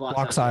wars. The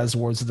block size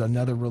wars is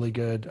another really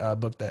good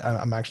book that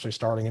I'm actually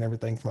starting and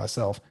everything for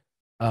myself.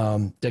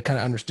 To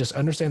kind of just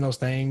understand those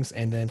things,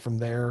 and then from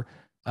there,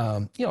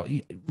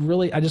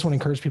 really, I just want to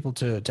encourage people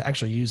to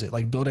actually use it,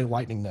 like build a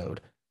Lightning node.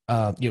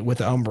 With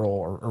the Umbral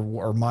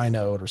or my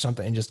node or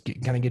something, and just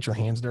kind of get your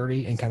hands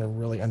dirty and kind of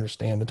really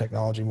understand the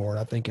technology more. And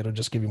I think it'll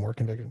just give you more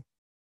conviction.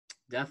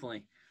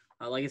 Definitely.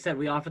 Like I said,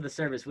 we offer the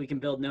service. We can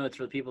build nodes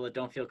for the people that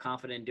don't feel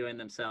confident in doing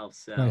themselves.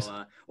 So, Nice.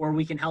 Or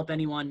we can help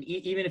anyone,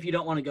 even if you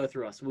don't want to go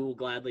through us, we will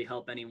gladly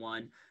help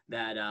anyone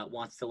that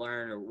wants to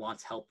learn or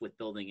wants help with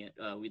building it.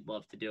 We'd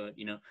love to do it,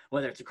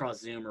 whether it's across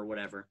Zoom or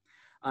whatever.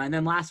 And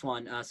then last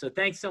one. So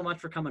thanks so much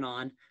for coming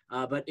on.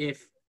 But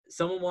if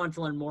someone wanted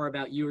to learn more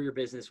about you or your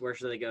business, where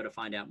should they go to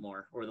find out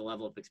more, or the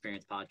Level Up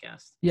Experience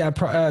podcast? Yeah,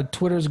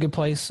 Twitter is a good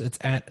place. It's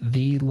at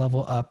the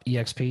Level Up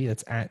EXP.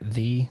 It's at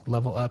the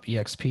Level Up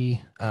EXP.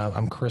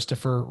 I'm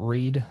Christopher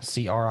Reed,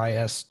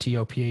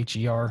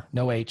 Cristopher,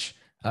 no H.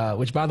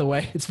 Which, by the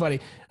way, it's funny.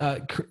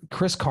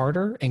 Chris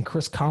Carter and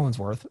Chris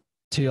Collinsworth,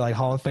 two like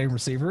Hall of Fame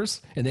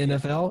receivers in the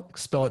NFL,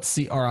 spell it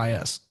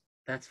CRIS.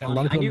 That's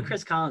funny. I knew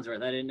Chris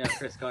Collinsworth. I didn't know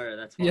Chris Carter.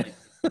 That's funny. Yeah.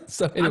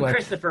 So anyway, I'm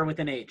Christopher with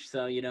an H.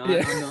 So Yeah. I'm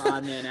the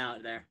odd man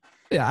out there.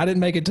 Yeah, I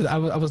didn't make it to.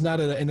 I was not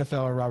an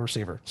NFL or wide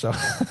receiver, so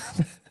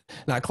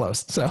not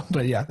close. So,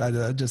 but yeah,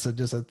 just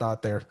a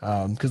thought there,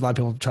 because a lot of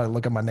people try to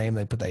look at my name,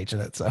 they put the H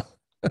in it. So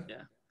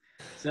yeah.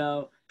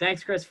 So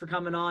thanks, Chris, for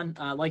coming on.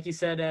 Like you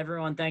said,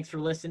 everyone, thanks for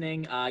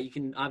listening. You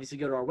can obviously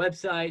go to our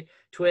website,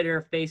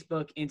 Twitter,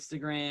 Facebook,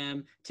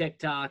 Instagram,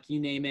 TikTok, you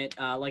name it.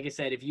 Like I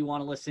said, if you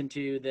want to listen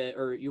to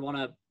or you want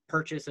to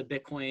purchase a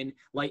Bitcoin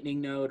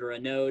Lightning node or a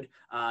node,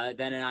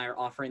 Ben and I are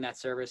offering that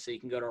service. So you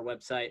can go to our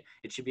website.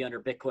 It should be under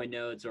Bitcoin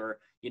nodes, or,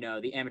 the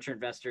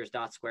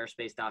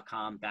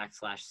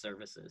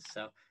amateurinvestors.squarespace.com/services.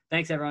 So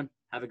thanks, everyone.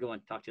 Have a good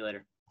one. Talk to you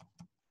later.